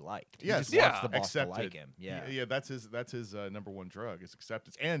wants to be liked. He Yes. just wants Yeah. the boss to accepted. like him. Yeah. Yeah. That's his number one drug is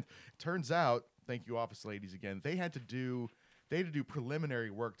acceptance. And it turns out, thank you, office ladies, again. They had to do preliminary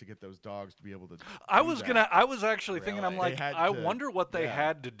work to get those dogs to be able to. I do was that. I was actually thinking, I'm Really? like, They had I to- wonder what they yeah.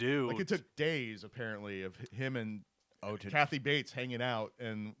 had to do. Like it took days apparently of him and to- Kathy Bates hanging out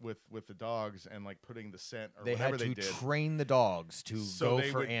and with the dogs and like putting the scent or They whatever had they to did. train the dogs to So go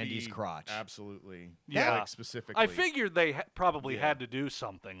they for would Andy's be crotch. Absolutely. Yeah. Like specifically. I figured they probably Yeah. had to do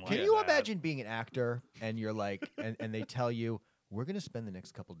something like Can that. you imagine being an actor and you're like, and they tell you, we're going to spend the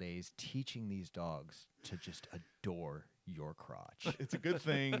next couple days teaching these dogs to just adore your crotch. It's a good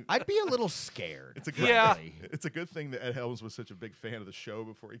thing. I'd be a little scared. It's a good, Yeah. It's a good thing that Ed Helms was such a big fan of the show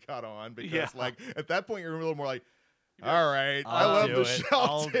before he got on because, Yeah. like, at that point you're a little more like, all right, I I'll love do the it. show.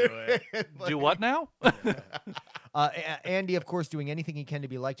 I'll too." do it. Like, Do what now? Andy, of course, doing anything he can to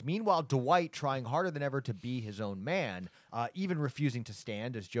be liked. Meanwhile, Dwight trying harder than ever to be his own man, even refusing to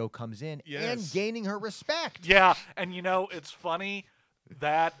stand as Joe comes in and Yes. gaining her respect. Yeah, and it's funny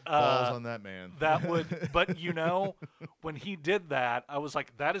that balls on that man. that would, but when he did that, I was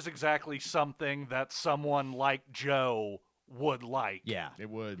like, that is exactly something that someone like Joe would like. Yeah. It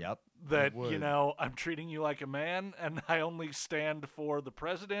would. Yep. That It would. I'm treating you like a man, and I only stand for the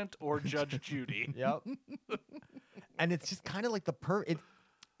president or Judge Judy. Yep. And it's just kind of like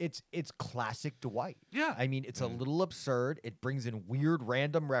it's classic Dwight. Yeah. I mean, it's a little absurd. It brings in weird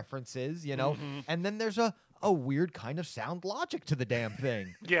random references, and then there's a weird kind of sound logic to the damn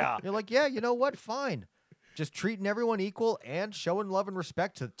thing. Yeah. You're like, yeah, you know what? Fine. Just treating everyone equal and showing love and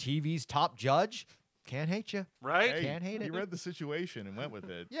respect to TV's top judge. Can't hate you. Right? Hey, Can't hate he it. read the situation and went with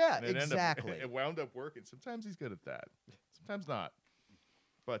it. Yeah, and it ended up- exactly. it wound up working. Sometimes he's good at that. Sometimes not.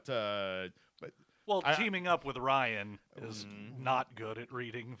 But Well, I- teaming up with Ryan is not good at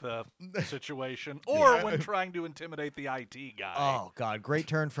reading the situation or when trying to intimidate the IT guy. Oh God, great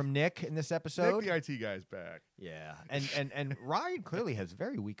turn from Nick in this episode. Nick, the IT guy's back. Yeah, and Ryan clearly has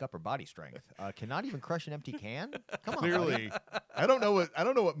very weak upper body strength. Cannot even crush an empty can. Come on, buddy. Clearly, I don't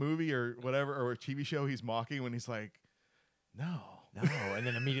know what movie or whatever or TV show he's mocking when he's like, no. No, and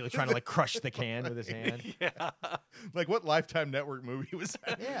then immediately trying to like crush the can with his hand. Yeah. Like what Lifetime Network movie was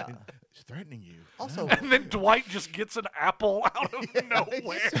that? Yeah. He's threatening you. Also, And then Dwight just gets an apple out of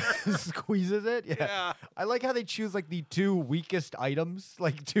nowhere. squeezes it. Yeah. Yeah. I like how they choose like the two weakest items,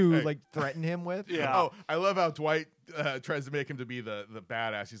 like to Hey. like threaten him with. Yeah. Oh, I love how Dwight tries to make him to be the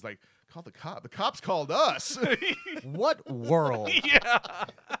badass. He's like, call the cop. The cops called us. What world? Yeah.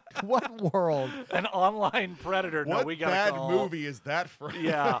 What world? An online predator. What No, we gotta bad call. movie is that from?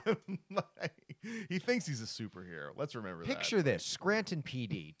 Yeah. Like, he thinks he's a superhero. Let's remember Picture this: Scranton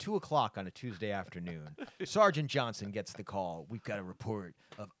PD, 2:00 on a Tuesday afternoon. Sergeant Johnson gets the call. We've got a report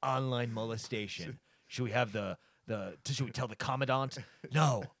of online molestation. Should we have should we tell the commandant?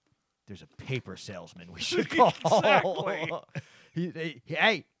 No. There's a paper salesman we should call. Exactly.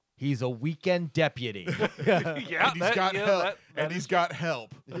 Hey, he's a weekend deputy. Yeah. And he's got help. that And he's got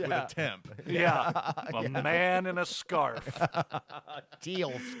help with Yeah. a temp. Yeah. A man in a scarf.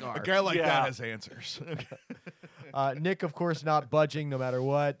 Teal scarf. A guy like Yeah. that has answers. Nick, of course, not budging no matter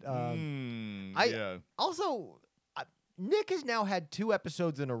what. Also, Nick has now had 2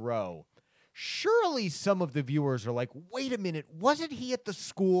 episodes in a row. Surely some of the viewers are like, wait a minute, wasn't he at the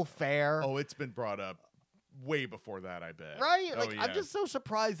school fair? Oh, it's been brought up way before that, I bet. Right? Oh, Like, yeah. I'm just so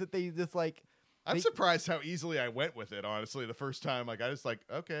surprised that they just like... I'm surprised how easily I went with it, honestly, the first time. Like, I just like,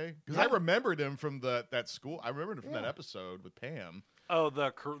 okay. Because I remembered him from that school. I remembered him from that episode with Pam. Oh,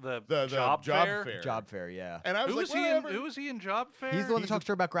 the job fair? Job fair, yeah. And I was whatever. Who was he in Job Fair? He's the one that talks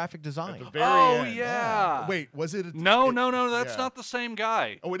to her about graphic design. At the very Oh, end. yeah. Wait, was it? No, that's not the same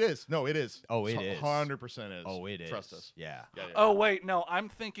guy. Oh, it is. No, it is. Oh, it is. 100% is. Oh, it is. Trust us. Yeah. Oh, wait, no, I'm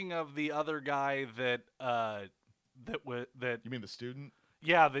thinking of the other guy that You mean the student?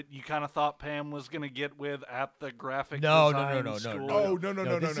 Yeah, that you kind of thought Pam was going to get with at the graphic No. school. Oh,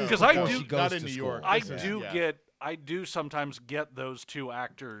 no. Because I do not in New York. I do sometimes get those two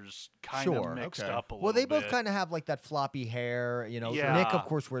actors kind of mixed up a little Well, they both bit. kind of have like that floppy hair, you know. Yeah. Nick, of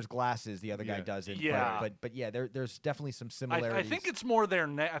course, wears glasses. The other guy doesn't. Yeah. But yeah, there's definitely some similarities. I think it's more their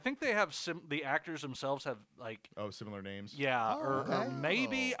I think they have the actors themselves have like similar names. Yeah, or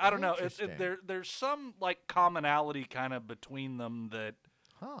maybe I don't know. There's some like commonality kind of between them that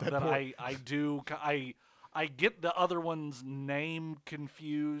I get the other one's name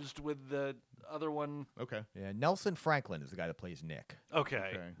confused with the other one. Okay. Yeah, Nelson Franklin is the guy that plays Nick.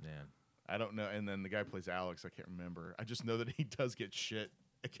 Okay. Yeah. I don't know. And then the guy plays Alex. I can't remember. I just know that he does get shit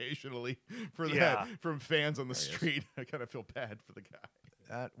occasionally for that from fans on the street. I kind of feel bad for the guy.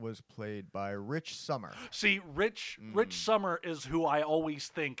 That was played by Rich Sommer. See, Rich Sommer is who I always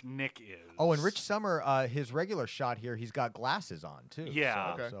think Nick is. Oh, and Rich Sommer, his regular shot here, he's got glasses on too.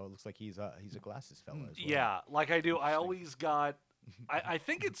 Yeah. So it looks like he's a glasses fellow as well. Yeah, like I do. I always got. I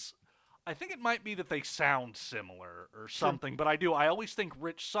think it might be that they sound similar or something, but I always think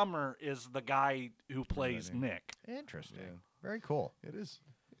Rich Sommer is the guy who plays Nick. Interesting. Yeah. Very cool. It is.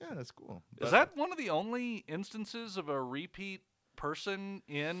 Yeah, that's cool. Is that one of the only instances of a repeat person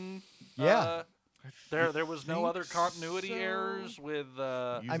in? There was no other continuity errors with.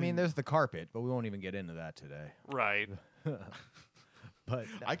 I mean, there's the carpet, but we won't even get into that today. Right. But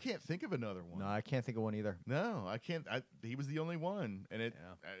I can't think of another one. No, I can't think of one either. No, I can't. He was the only one, and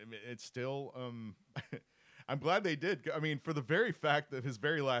it's still. I'm glad they did. I mean, for the very fact that his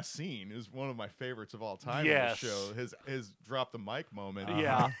very last scene is one of my favorites of all time on the show. His drop the mic moment.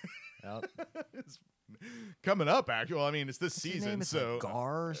 Yeah. It's coming up, actually. Well, I mean, it's this What's season, his name? It's so like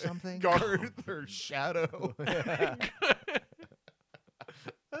Gar or something. Garth or Shadow.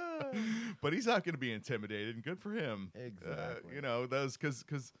 But he's not going to be intimidated, and good for him. Exactly. Those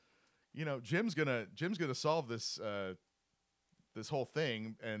because Jim's gonna solve this this whole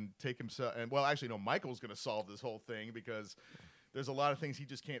thing and take himself. And well, actually, no, Michael's gonna solve this whole thing because there's a lot of things he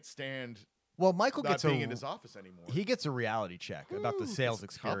just can't stand. Well, Michael not gets being in his office anymore. He gets a reality check about the sales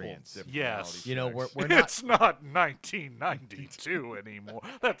experience. Yes, we're not. It's not 1992 anymore.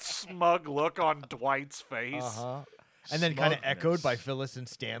 That smug look on Dwight's face. And then kind of echoed by Phyllis and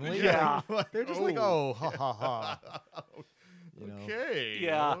Stanley. Yeah. They're just like, oh, ha, ha, ha. Okay.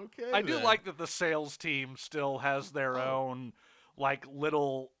 Yeah. Okay, I do like that the sales team still has their own, like,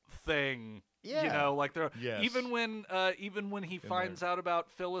 little thing. Yeah. Like they're even when he finds out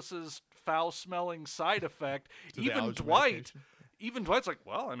about Phyllis's foul-smelling side effect, even Dwight's like,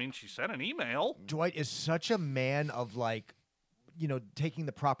 well, I mean, she sent an email. Dwight is such a man of like, taking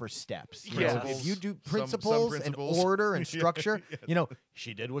the proper steps. If you do principles and order and structure,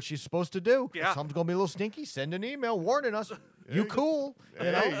 she did what she's supposed to do. Yeah. If something's going to be a little stinky, send an email warning us. You cool.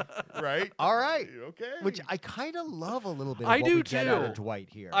 Right? All right. Okay. Which I kind of love a little bit of I what do we get out of too. Dwight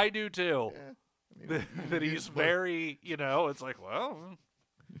here. I do too. That he's very, it's like, well.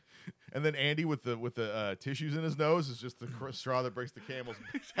 And then Andy with the tissues in his nose is just the straw that breaks the camel's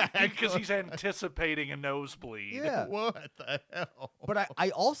back. Because he's anticipating a nosebleed. Yeah. What the hell? But I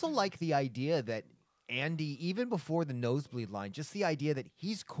also like the idea that Andy, even before the nosebleed line, just the idea that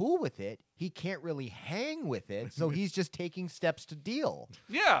he's cool with it. He can't really hang with it, so he's just taking steps to deal.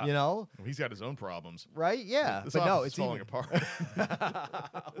 Yeah. Well, he's got his own problems. Right? Yeah. This but no, it's falling apart.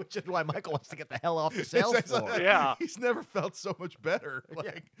 Which is why Michael wants to get the hell off the sales floor. Yeah. He's never felt so much better.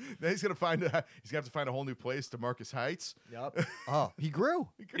 Now he's gonna have to find a whole new place to Marcus Heights. Yep. Oh, he grew.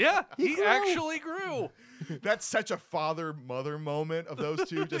 Yeah, he actually grew. That's such a father-mother moment of those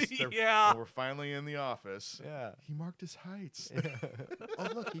two. Just yeah. We're finally in the office. Yeah. He marked his heights. Yeah. Oh,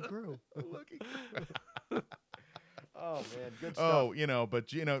 look, he grew. Look, he grew. Oh man, good stuff. But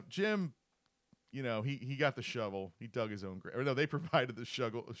Jim, he got the shovel. He dug his own grave. Or no, they provided the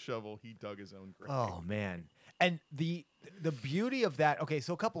shovel. He dug his own grave. Oh man. And the beauty of that, okay,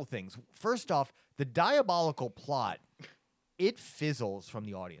 so a couple of things. First off, the diabolical plot, it fizzles from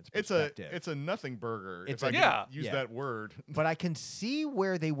the audience perspective. It's a nothing burger. It's if I can use that word. But I can see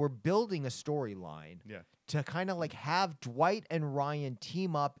where they were building a storyline to kind of like have Dwight and Ryan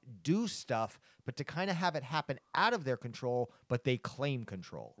team up, do stuff, but to kind of have it happen out of their control, but they claim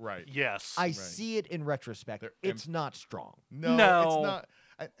control. Right. Yes. I see it in retrospect. It's not strong. No, it's not.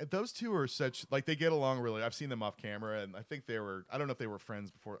 Those two are such, like, they get along really. I've seen them off camera, and I think I don't know if they were friends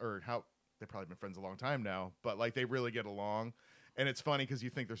before, or how, they've probably been friends a long time now, but, like, they really get along. And it's funny because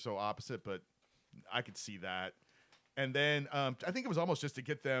you think they're so opposite, but I could see that. And then I think it was almost just to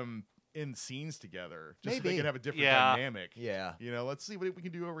get them in scenes together, just so they could have a different dynamic. Yeah. You know, let's see what we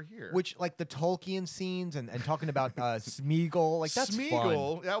can do over here. Which, like, the Tolkien scenes and talking about Smeagol, like, that's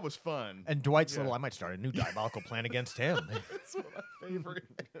Smeagol, fun. that was fun. And Dwight's little, I might start a new diabolical plan against him. That's one of my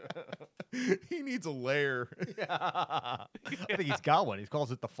favorite. He needs a lair. Yeah. I think he's got one. He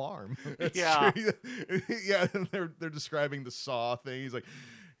calls it the farm. Yeah. Yeah, and they're describing the Saw thing. He's like,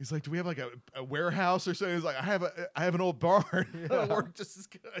 do we have like a warehouse or something? He's like, I have an old barn. That'll work just as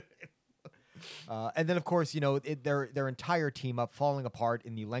good. And then, of course, you know, their entire team up falling apart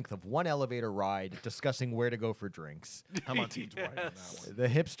in the length of one elevator ride, discussing where to go for drinks. I'm on Team Dwight on that one. The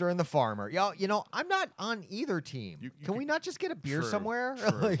hipster and the farmer. You know, I'm not on either team. Can we not just get a beer somewhere?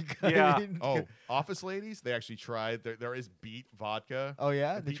 Like, yeah. I mean, Office Ladies, they actually tried. There is Beat vodka. Oh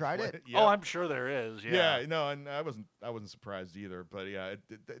yeah, they tried it. Yeah. Oh, I'm sure there is. Yeah. Yeah. No, and I wasn't surprised either. But yeah,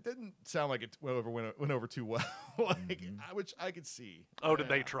 it didn't sound like it went over too well. Like, which I could see. Oh, did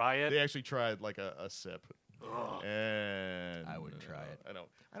they try it? They actually tried like a sip. Ugh. And I wouldn't try it. I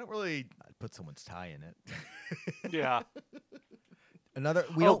don't really. I'd put someone's tie in it. Yeah.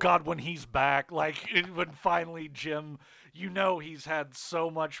 God, when he's back, like when finally Jim, you know, he's had so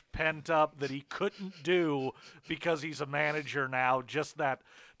much pent up that he couldn't do because he's a manager now. Just that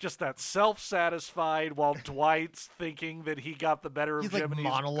self-satisfied while Dwight's thinking that he got the better of he's Jim. like And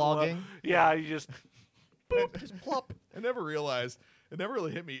monologuing. Yeah, he just boop, just plop. I never realized. It never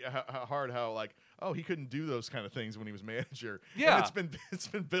really hit me how hard how like, oh, he couldn't do those kind of things when he was manager. Yeah, and it's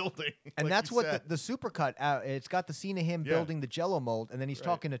been building, and like that's you what said. the supercut. It's got the scene of him building the Jello mold, and then he's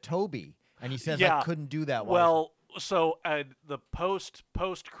talking to Toby, and he says, "I couldn't do that." Well, so the post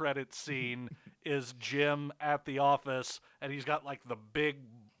credit scene is Jim at the office, and he's got like the big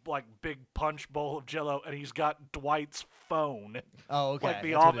punch bowl of Jello, and he's got Dwight's phone. Oh, okay.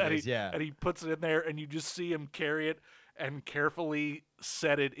 Like and he puts it in there, and you just see him carry it and carefully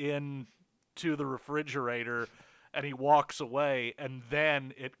set it in to the refrigerator, and he walks away, and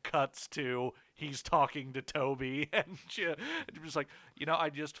then it cuts to he's talking to Toby, and just like, you know, I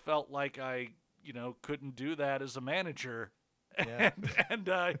just felt like I, you know, couldn't do that as a manager. Yeah. And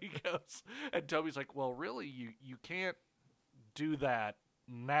he goes, and Toby's like, well, really, you can't do that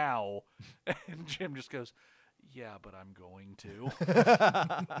now. And Jim just goes, yeah, but I'm going to.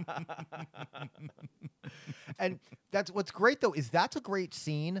 And that's what's great, though, is that's a great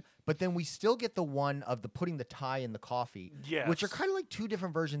scene, but then we still get the one of the putting the tie in the coffee, which are kind of like two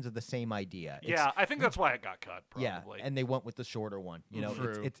different versions of the same idea. I think that's why it got cut, probably. Yeah, and they went with the shorter one. You know,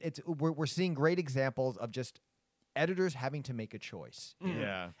 we're seeing great examples of just editors having to make a choice.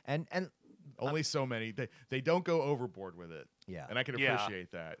 Yeah. And only so many. They don't go overboard with it. Yeah. And I can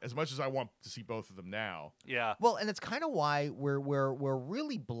appreciate that. As much as I want to see both of them now. Yeah. Well, and it's kind of why we're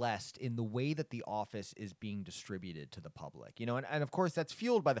really blessed in the way that The Office is being distributed to the public. You know, and of course that's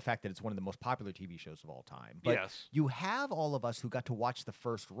fueled by the fact that it's one of the most popular TV shows of all time. But you have all of us who got to watch the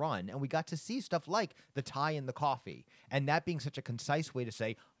first run, and we got to see stuff like the tie in the coffee, and that being such a concise way to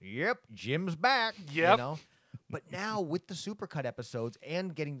say, "Yep, Jim's back." Yep. You know? But now with the supercut episodes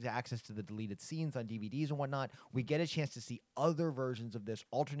and getting access to the deleted scenes on DVDs and whatnot, we get a chance to see other versions of this,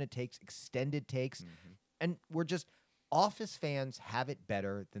 alternate takes, extended takes. And we're just, Office fans have it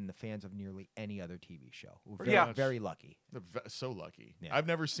better than the fans of nearly any other TV show. We're very lucky. They're so lucky. Yeah. I've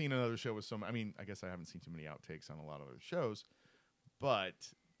never seen another show with so many. I mean, I guess I haven't seen too many outtakes on a lot of other shows, but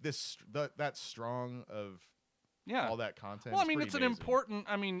that strong of all that content. Well, I mean, it's an important.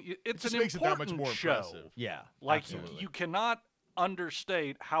 I mean, it's an makes important it that much more show. impressive. Yeah, like absolutely. you cannot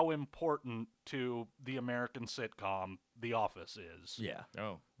understate how important to the American sitcom The Office is. Yeah.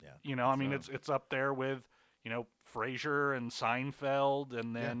 Oh, yeah. You know, I mean, it's up there with, you know, Frasier and Seinfeld,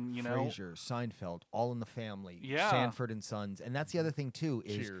 and then you know, Frasier, Seinfeld, All in the Family, Yeah. Sanford and Sons, and that's the other thing too.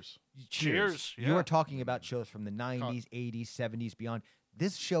 Is Cheers. You are talking about shows from the 90s, 80s, 70s, beyond.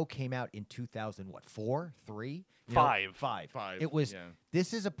 This show came out in 2000, what, 4, 3? Five. It was,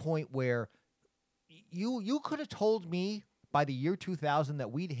 this is a point where you could have told me by the year 2000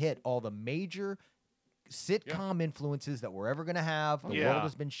 that we'd hit all the major sitcom influences that we're ever going to have. The Yeah. world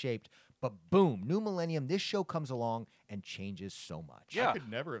has been shaped. But boom, new millennium, this show comes along and changes so much. Yeah. I could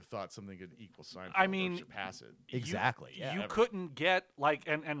never have thought something could equal Seinfeld I mean, or surpass it. Exactly. You couldn't get, like,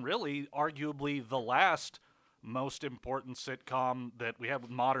 and really, arguably, the last most important sitcom that we have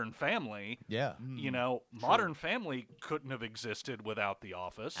with Modern Family. Yeah. You know, Modern Family couldn't have existed without The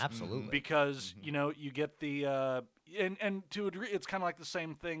Office. Absolutely. Because, you know, you get the, and to a degree, it's kind of like the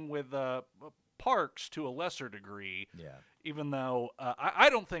same thing with Parks to a lesser degree. Yeah. Even though I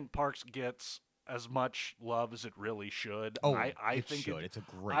don't think Parks gets as much love as it really should. Oh, I it think should. It's a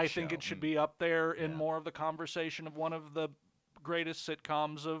great I think show. it should be up there in Yeah. more of the conversation of one of the greatest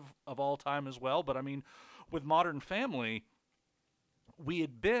sitcoms of all time as well. But I mean, with Modern Family, we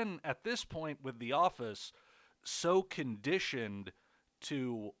had been at this point with The Office so conditioned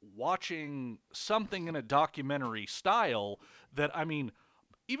to watching something in a documentary style that, I mean,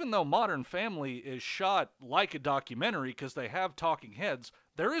 even though Modern Family is shot like a documentary because they have talking heads,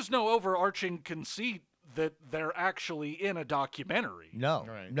 there is no overarching conceit that they're actually in a documentary. No,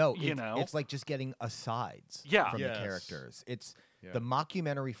 Right. no, You it's, know? it's like just getting asides Yeah. from Yes. the characters. It's Yeah. the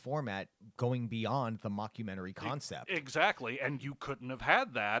mockumentary format going beyond the mockumentary concept. Exactly, and you couldn't have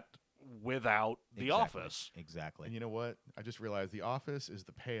had that without The Exactly. Office. Exactly. And you know what? I just realized The Office is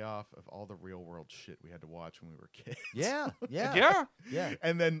the payoff of all the real world shit we had to watch when we were kids. Yeah, yeah, Yeah. yeah.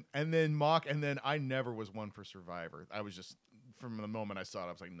 and then and then I never was one for Survivor. I was just from the moment I saw it,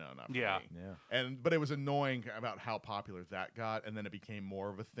 I was like, no, not for Yeah. me. Yeah. But it was annoying about how popular that got, and then it became more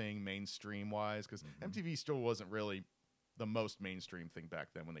of a thing mainstream wise because MTV still wasn't really the most mainstream thing back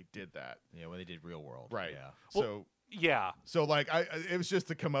then when they did that. Yeah, when they did Real World. Right. Yeah. Well, Yeah. So like it was just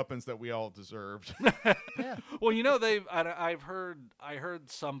the comeuppance that we all deserved. Yeah. Well, you know, I heard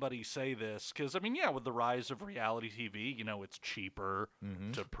somebody say this because I mean, yeah, with the rise of reality TV, you know, it's cheaper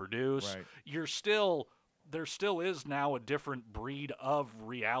to produce. Right. There still is now a different breed of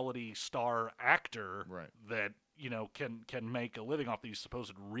reality star actor Right. that, you know, can make a living off these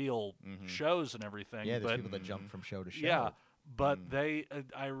supposed real shows and everything. Yeah, there's but, people that jump from show to show. Yeah, but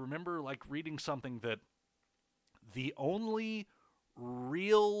I remember like reading something that the only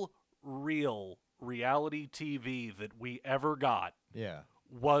real reality TV that we ever got Yeah.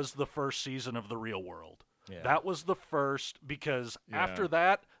 was the first season of The Real World. Yeah. That was the first because Yeah. after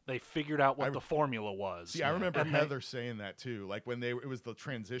that they figured out what the formula was. See, I remember And Heather saying that too. Like when it was the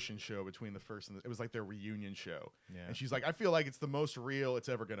transition show between the first and it was like their reunion show. Yeah. And she's like, I feel like it's the most real it's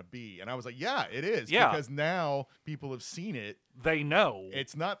ever going to be. And I was like, yeah, it is. Yeah. Because now people have seen it. they know.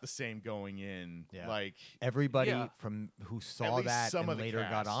 It's not the same going in. Yeah. Like, Everybody Yeah. from who At saw least that some and of the later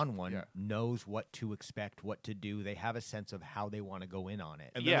got cast. on one Yeah. knows what to expect, what to do. They have a sense of how they want to go in on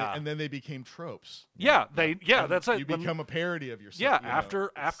it. and Yeah. then they became tropes. yeah, And that's it. You When- become a parody of yourself. Yeah, you know.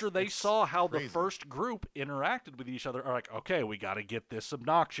 after they It's saw how the crazy. first group interacted with each other, are like, okay, we got to get this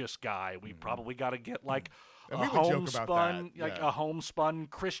obnoxious guy. We probably got to get like And a we would joke about homespun, that, like yeah. a homespun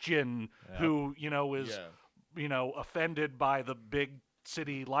Christian who is Yeah. offended by the big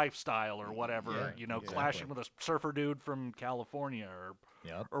city lifestyle or whatever. Yeah, Clashing with a surfer dude from California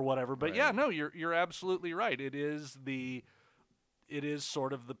Yep. or whatever. But Right. yeah, no, you're absolutely right. It is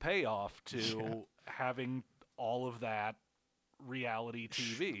sort of the payoff to having all of that reality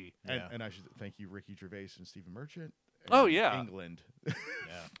TV. And I should thank you, Ricky Gervais and Stephen Merchant. Oh, and yeah. England.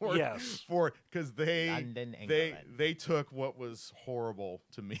 Yes. Because they London, England. they took what was horrible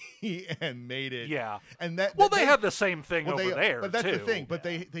to me and made it. Yeah. And that Well, they had the same thing over they- there, But that's too. the thing. But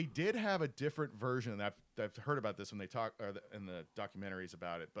they did have a different version. And I've heard about this when they talk in the documentaries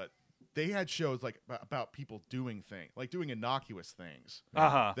about it. But they had shows like about people doing things, like doing innocuous things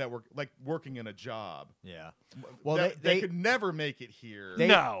that were like working in a job. Yeah. Well, That they could never make it here.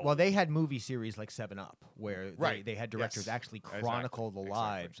 No. Well, they had movie series like 7 Up, where Right. they had directors Yes. actually Exactly. chronicle the Exactly.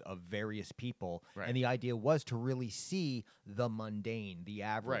 lives of various people, Right. and the idea was to really see the mundane, the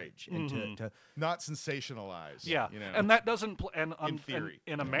average, and to Not sensationalize. Yeah, You know? and that doesn't In theory.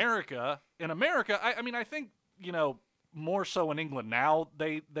 in America, I mean, I think more so in England now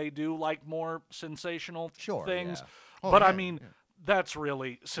they do like more sensational Sure, things, yeah. Oh, but I yeah, mean. yeah. That's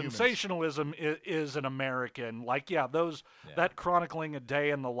really sensationalism is an American that chronicling a day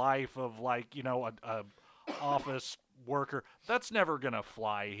in the life of like a office worker. That's never gonna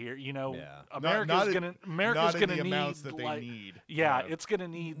fly here. You know, Yeah. America's gonna the need amounts that like, they need. Yeah, it's gonna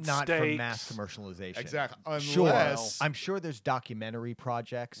need not steaks. for mass commercialization. Exactly. Sure, Unless I'm sure there's documentary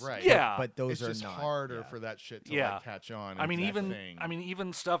projects. Right. Yeah. but those it's are just not harder for that shit to like catch on. I mean,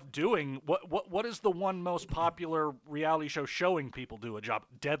 even stuff doing what is the one most popular reality show showing people do a job?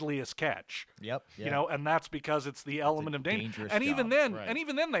 Deadliest Catch. Yep. You know, and that's because it's the element of danger. dangerous And even job. then, Right. and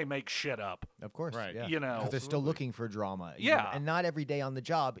even then, they make shit up. Of course, Right. yeah. You know. because they're still looking for drama. Yeah. and not every day on the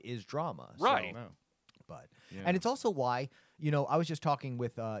job is drama. Right. No. But Yeah. and it's also why I was just talking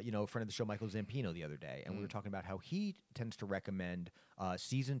with a friend of the show, Michael Zampino, the other day, and we were talking about how he tends to recommend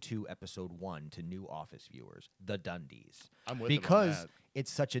season 2, episode 1 to new Office viewers, The Dundies, I'm with him on because that.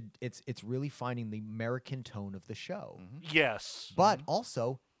 it's such a it's really finding the American tone of the show, Yes. but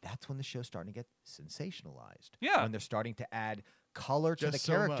also that's when the show's starting to get sensationalized. Yeah. when they're starting to add color to Just the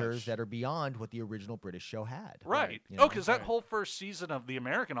so characters much. that are beyond what the original British show had. Right. You Oh, know? because that whole first season of the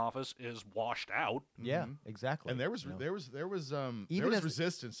American Office is washed out. Yeah, exactly. And there was Even as-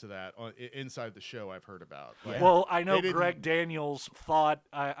 resistance to that inside the show. I've heard about. Yeah. Like, Well, I know they didn't- Greg Daniels thought.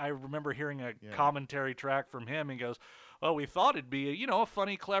 I remember hearing a commentary track from him. He goes, "Well, we thought it'd be a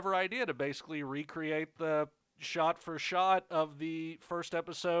funny, clever idea to basically recreate the shot for shot of the first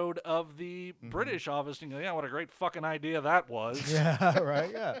episode of the British Office." And you go, yeah, what a great fucking idea that was. Yeah, right.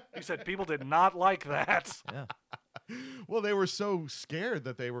 Yeah. He said people did not like that. Yeah. Well, they were so scared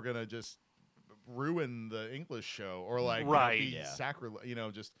that they were gonna just ruin the English show or like Right. be Yeah. sacrilege.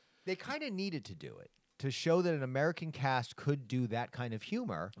 Just They kind of needed to do it to show that an American cast could do that kind of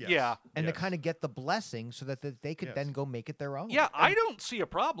humor, yes. Yeah. and yes. to kind of get the blessing so that they could Yes. then go make it their own. Yeah, I don't see a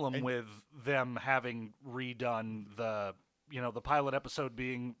problem and- with them having redone the the pilot episode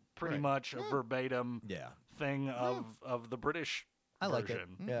being pretty Right. much a verbatim Yeah. thing of the British I like it.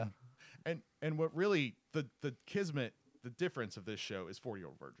 version. Yeah. And what really the kismet, the difference of this show is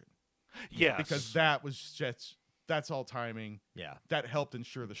 40-Year-Old Virgin. Yes. Because that's all timing. Yeah. That helped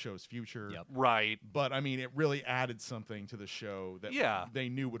ensure the show's future. Yep. Right. But I mean, it really added something to the show that Yeah. they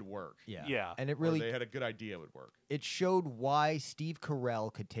knew would work. Yeah. Yeah. And it Or really they had a good idea it would work. it showed why Steve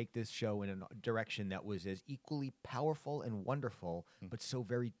Carell could take this show in a direction that was as equally powerful and wonderful, but so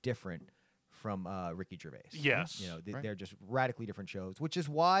very different from Ricky Gervais. Yes. Right. They're just radically different shows, which is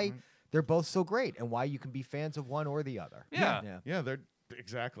why they're both so great and why you can be fans of one or the other. Yeah. Yeah. Yeah, they're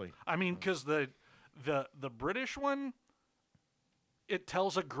exactly. I mean, because the British one, it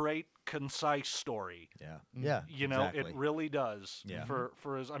tells a great, concise story. Yeah. Yeah. It really does. Yeah.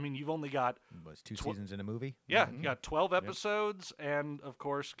 For as you've only got It was 2 seasons in a movie. you got 12 episodes, and of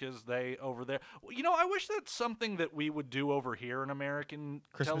course, because they over there. I wish that's something that we would do over here in American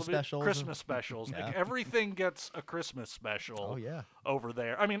Christmas television. specials. Christmas specials. Yeah. Like, everything gets a Christmas special. Oh yeah. Over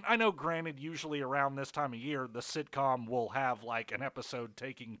there. I mean, I know, granted, usually around this time of year, the sitcom will have like an episode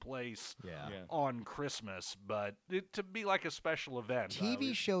taking place Yeah. Yeah. on Christmas, but to be like a special event.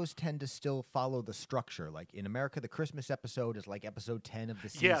 TV shows tend to still follow the structure. Like in America, the Christmas episode is like episode 10 of the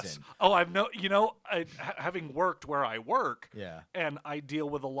season. Yes. Oh, having worked where I work, Yeah. and I deal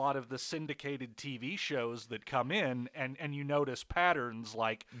with a lot of the syndicated TV shows that come in, and you notice patterns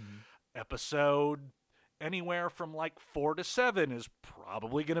like episode anywhere from like 4 to 7 is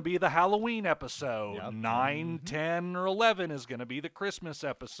probably going to be the Halloween episode. Yep. 9, 10, or 11 is going to be the Christmas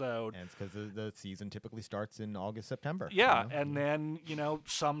episode. And it's because the season typically starts in August, September. Yeah, and then,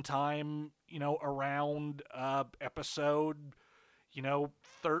 sometime, around episode,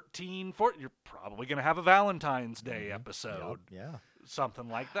 13, 14, you're probably going to have a Valentine's Day episode. Yeah. Something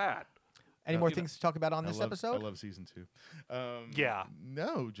like that. Any more things to talk about on this episode? I love season 2. Yeah.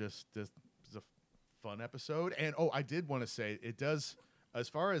 No, just it's a fun episode. And I did want to say it does, as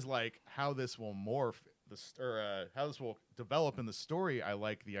far as like how this will morph how this will develop in the story. I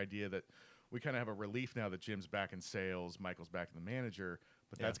like the idea that we kind of have a relief now that Jim's back in sales, Michael's back in the manager.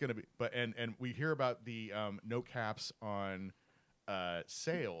 But that's going to be, and we hear about the no caps on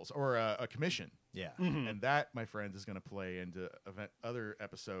sales or a commission. Yeah. And that, my friends, is going to play into other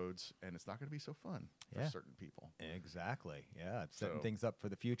episodes, and it's not going to be so fun for certain people. Exactly. Yeah. It's setting So, things up for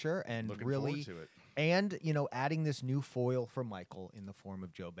the future and looking really forward to it. and adding this new foil for Michael in the form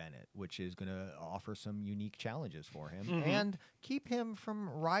of Jo Bennett, which is going to offer some unique challenges for him and keep him from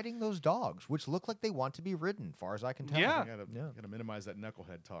riding those dogs, which look like they want to be ridden, far as I can tell. Yeah. Gotta minimize that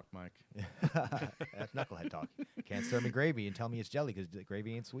knucklehead talk, Mike. That's knucklehead talk. Can't serve me gravy and tell me it's jelly because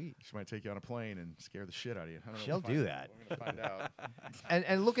gravy ain't sweet. She might take you on a plane and scare the shit out of you. I don't know. She'll do that. We're gonna find out.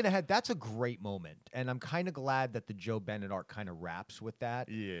 And looking ahead, that's a great moment. And I'm kind of glad that the Jo Bennett arc kind of wraps with that.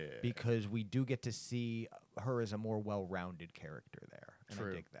 Yeah. Because we do get to see her as a more well-rounded character there. And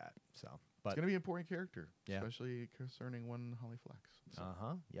True. I dig that. So It's going to be an important character, Yeah. especially concerning one Holly Flex.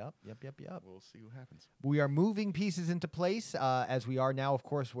 So Yep. we'll see what happens. We are moving pieces into place as we are now. Of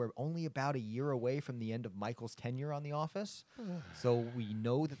course, we're only about a year away from the end of Michael's tenure on The Office. So we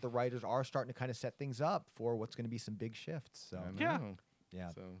know that the writers are starting to kind of set things up for what's going to be some big shifts. So Yeah.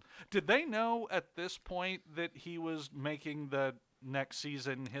 So. Did they know at this point that he was making the next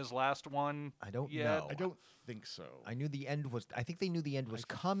season his last one? I don't yet? know. I don't think so. I knew the end was. I think they knew the end was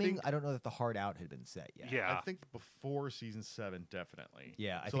coming. I don't know that the hard out had been set yet. Yeah. I think before season 7, definitely.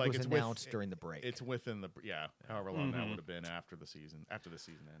 Yeah, I So, think like, it was it's announced during the break. It's within the however long that would have been after the season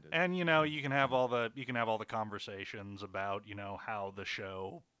ended. And you know, you can have all the conversations about, you know, how the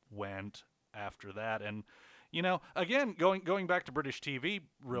show went after that. And you know, again, going back to British TV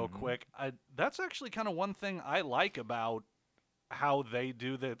real quick, that's actually kind of one thing I like about how they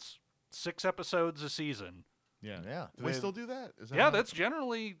do this 6 episodes a season. Yeah. Do they With- still do that? Is that Yeah, how- that's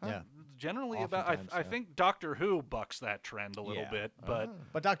generally about. Oftentimes, I think Doctor Who bucks that trend a little Yeah. bit, but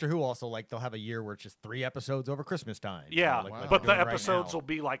But Doctor Who also, like, they'll have a year where it's just 3 episodes over Christmas time. yeah, like but we're the doing right episodes now. will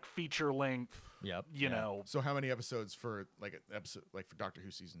be like feature length. Yep. You know, So how many episodes for like an episode like for Doctor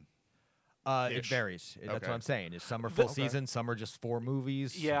Who season? It Ish. varies. That's Okay. what I'm saying. Is some are full Okay. season, some are just 4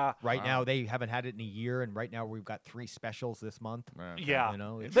 movies. Yeah. Right now they haven't had it in a year, and right now we've got 3 specials this month. Okay. yeah, You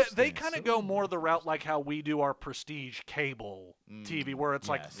know, it's they kind of go more the route like how we do our prestige cable TV, where it's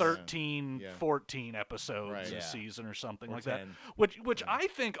like Yes. 13, Yeah. 14 episodes Right. a Yeah. season or something Or like 10. that. Which I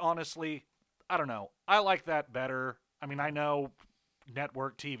think, honestly, I don't know. I like that better. I mean, I know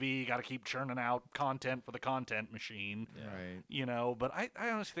network TV, got to keep churning out content for the content machine. Right. You know, but I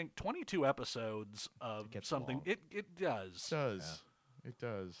honestly think 22 episodes of gets something, long. it does. It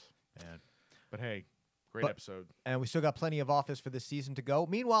does. Man. But hey, great But- episode. And we still got plenty of Office for this season to go.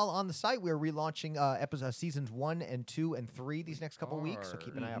 Meanwhile, on the site, we're relaunching seasons 1 and 2 and 3 these next couple weeks. So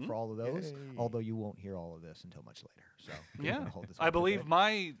keep an eye out for all of those. Yay. Although you won't hear all of this until much later. So we're Yeah, gonna hold this I one for a believe bit.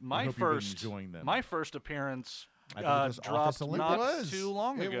 my hope you've been enjoying them. my first appearance I believe it was dropped Office Olympics. not It was. too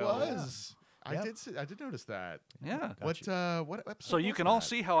long ago. It was. Yep. I did notice that. Yeah. Got you. What episode? So you was can all that?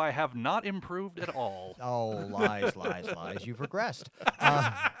 see how I have not improved at all. Oh, lies. You've regressed.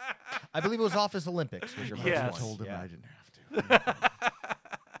 I believe it was Office Olympics. Was your first Yes. one. I told him Yeah. I didn't have to.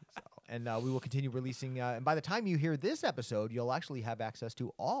 And we will continue releasing. And by the time you hear this episode, you'll actually have access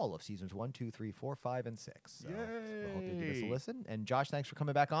to all of seasons 1, 2, 3, 4, 5, and 6. So we'll hope you give us a Yay. listen. And Josh, thanks for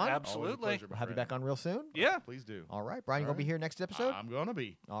coming back on. Always a Absolutely. pleasure, my We'll have you friend. back on real soon. Yeah. Please do. All right. Brian, you going to be here next episode? I'm gonna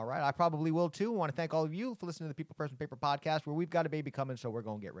be. All right. I probably will too. I want to thank all of you for listening to the People Person Paper podcast, where we've got a baby coming, so we're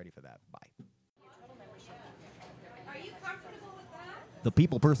going to get ready for that. Bye. Are you comfortable with that? The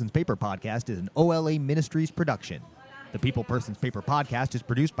People Person's Paper podcast is an OLA Ministries production. The People Person's Paper podcast is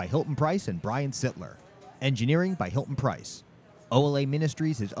produced by Hilton Price and Brian Sittler. Engineering by Hilton Price. OLA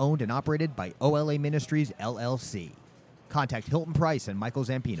Ministries is owned and operated by OLA Ministries, LLC. Contact Hilton Price and Michael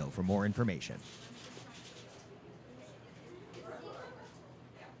Zampino for more information.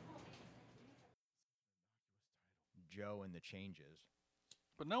 Joe and the changes.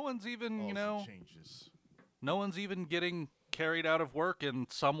 But no one's even, All you the know, changes. no one's even getting carried out of work in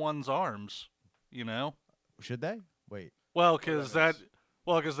someone's arms, you know? Should they? Wait. Well, because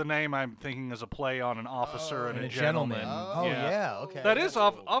the name I'm thinking is a play on an officer and a gentleman. Oh, yeah. Okay. That is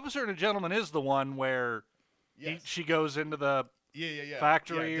officer and a gentleman is the one where Yes. she goes into the Yeah.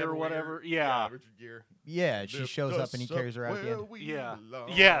 factory Deborah or whatever. Winger. Yeah. Richard Gere. Yeah, she Lift shows up us and he carries her out at the where end. we Yeah. belong.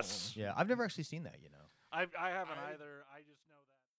 Yes. Yeah, I've never actually seen that, you know. I haven't either. I just know that.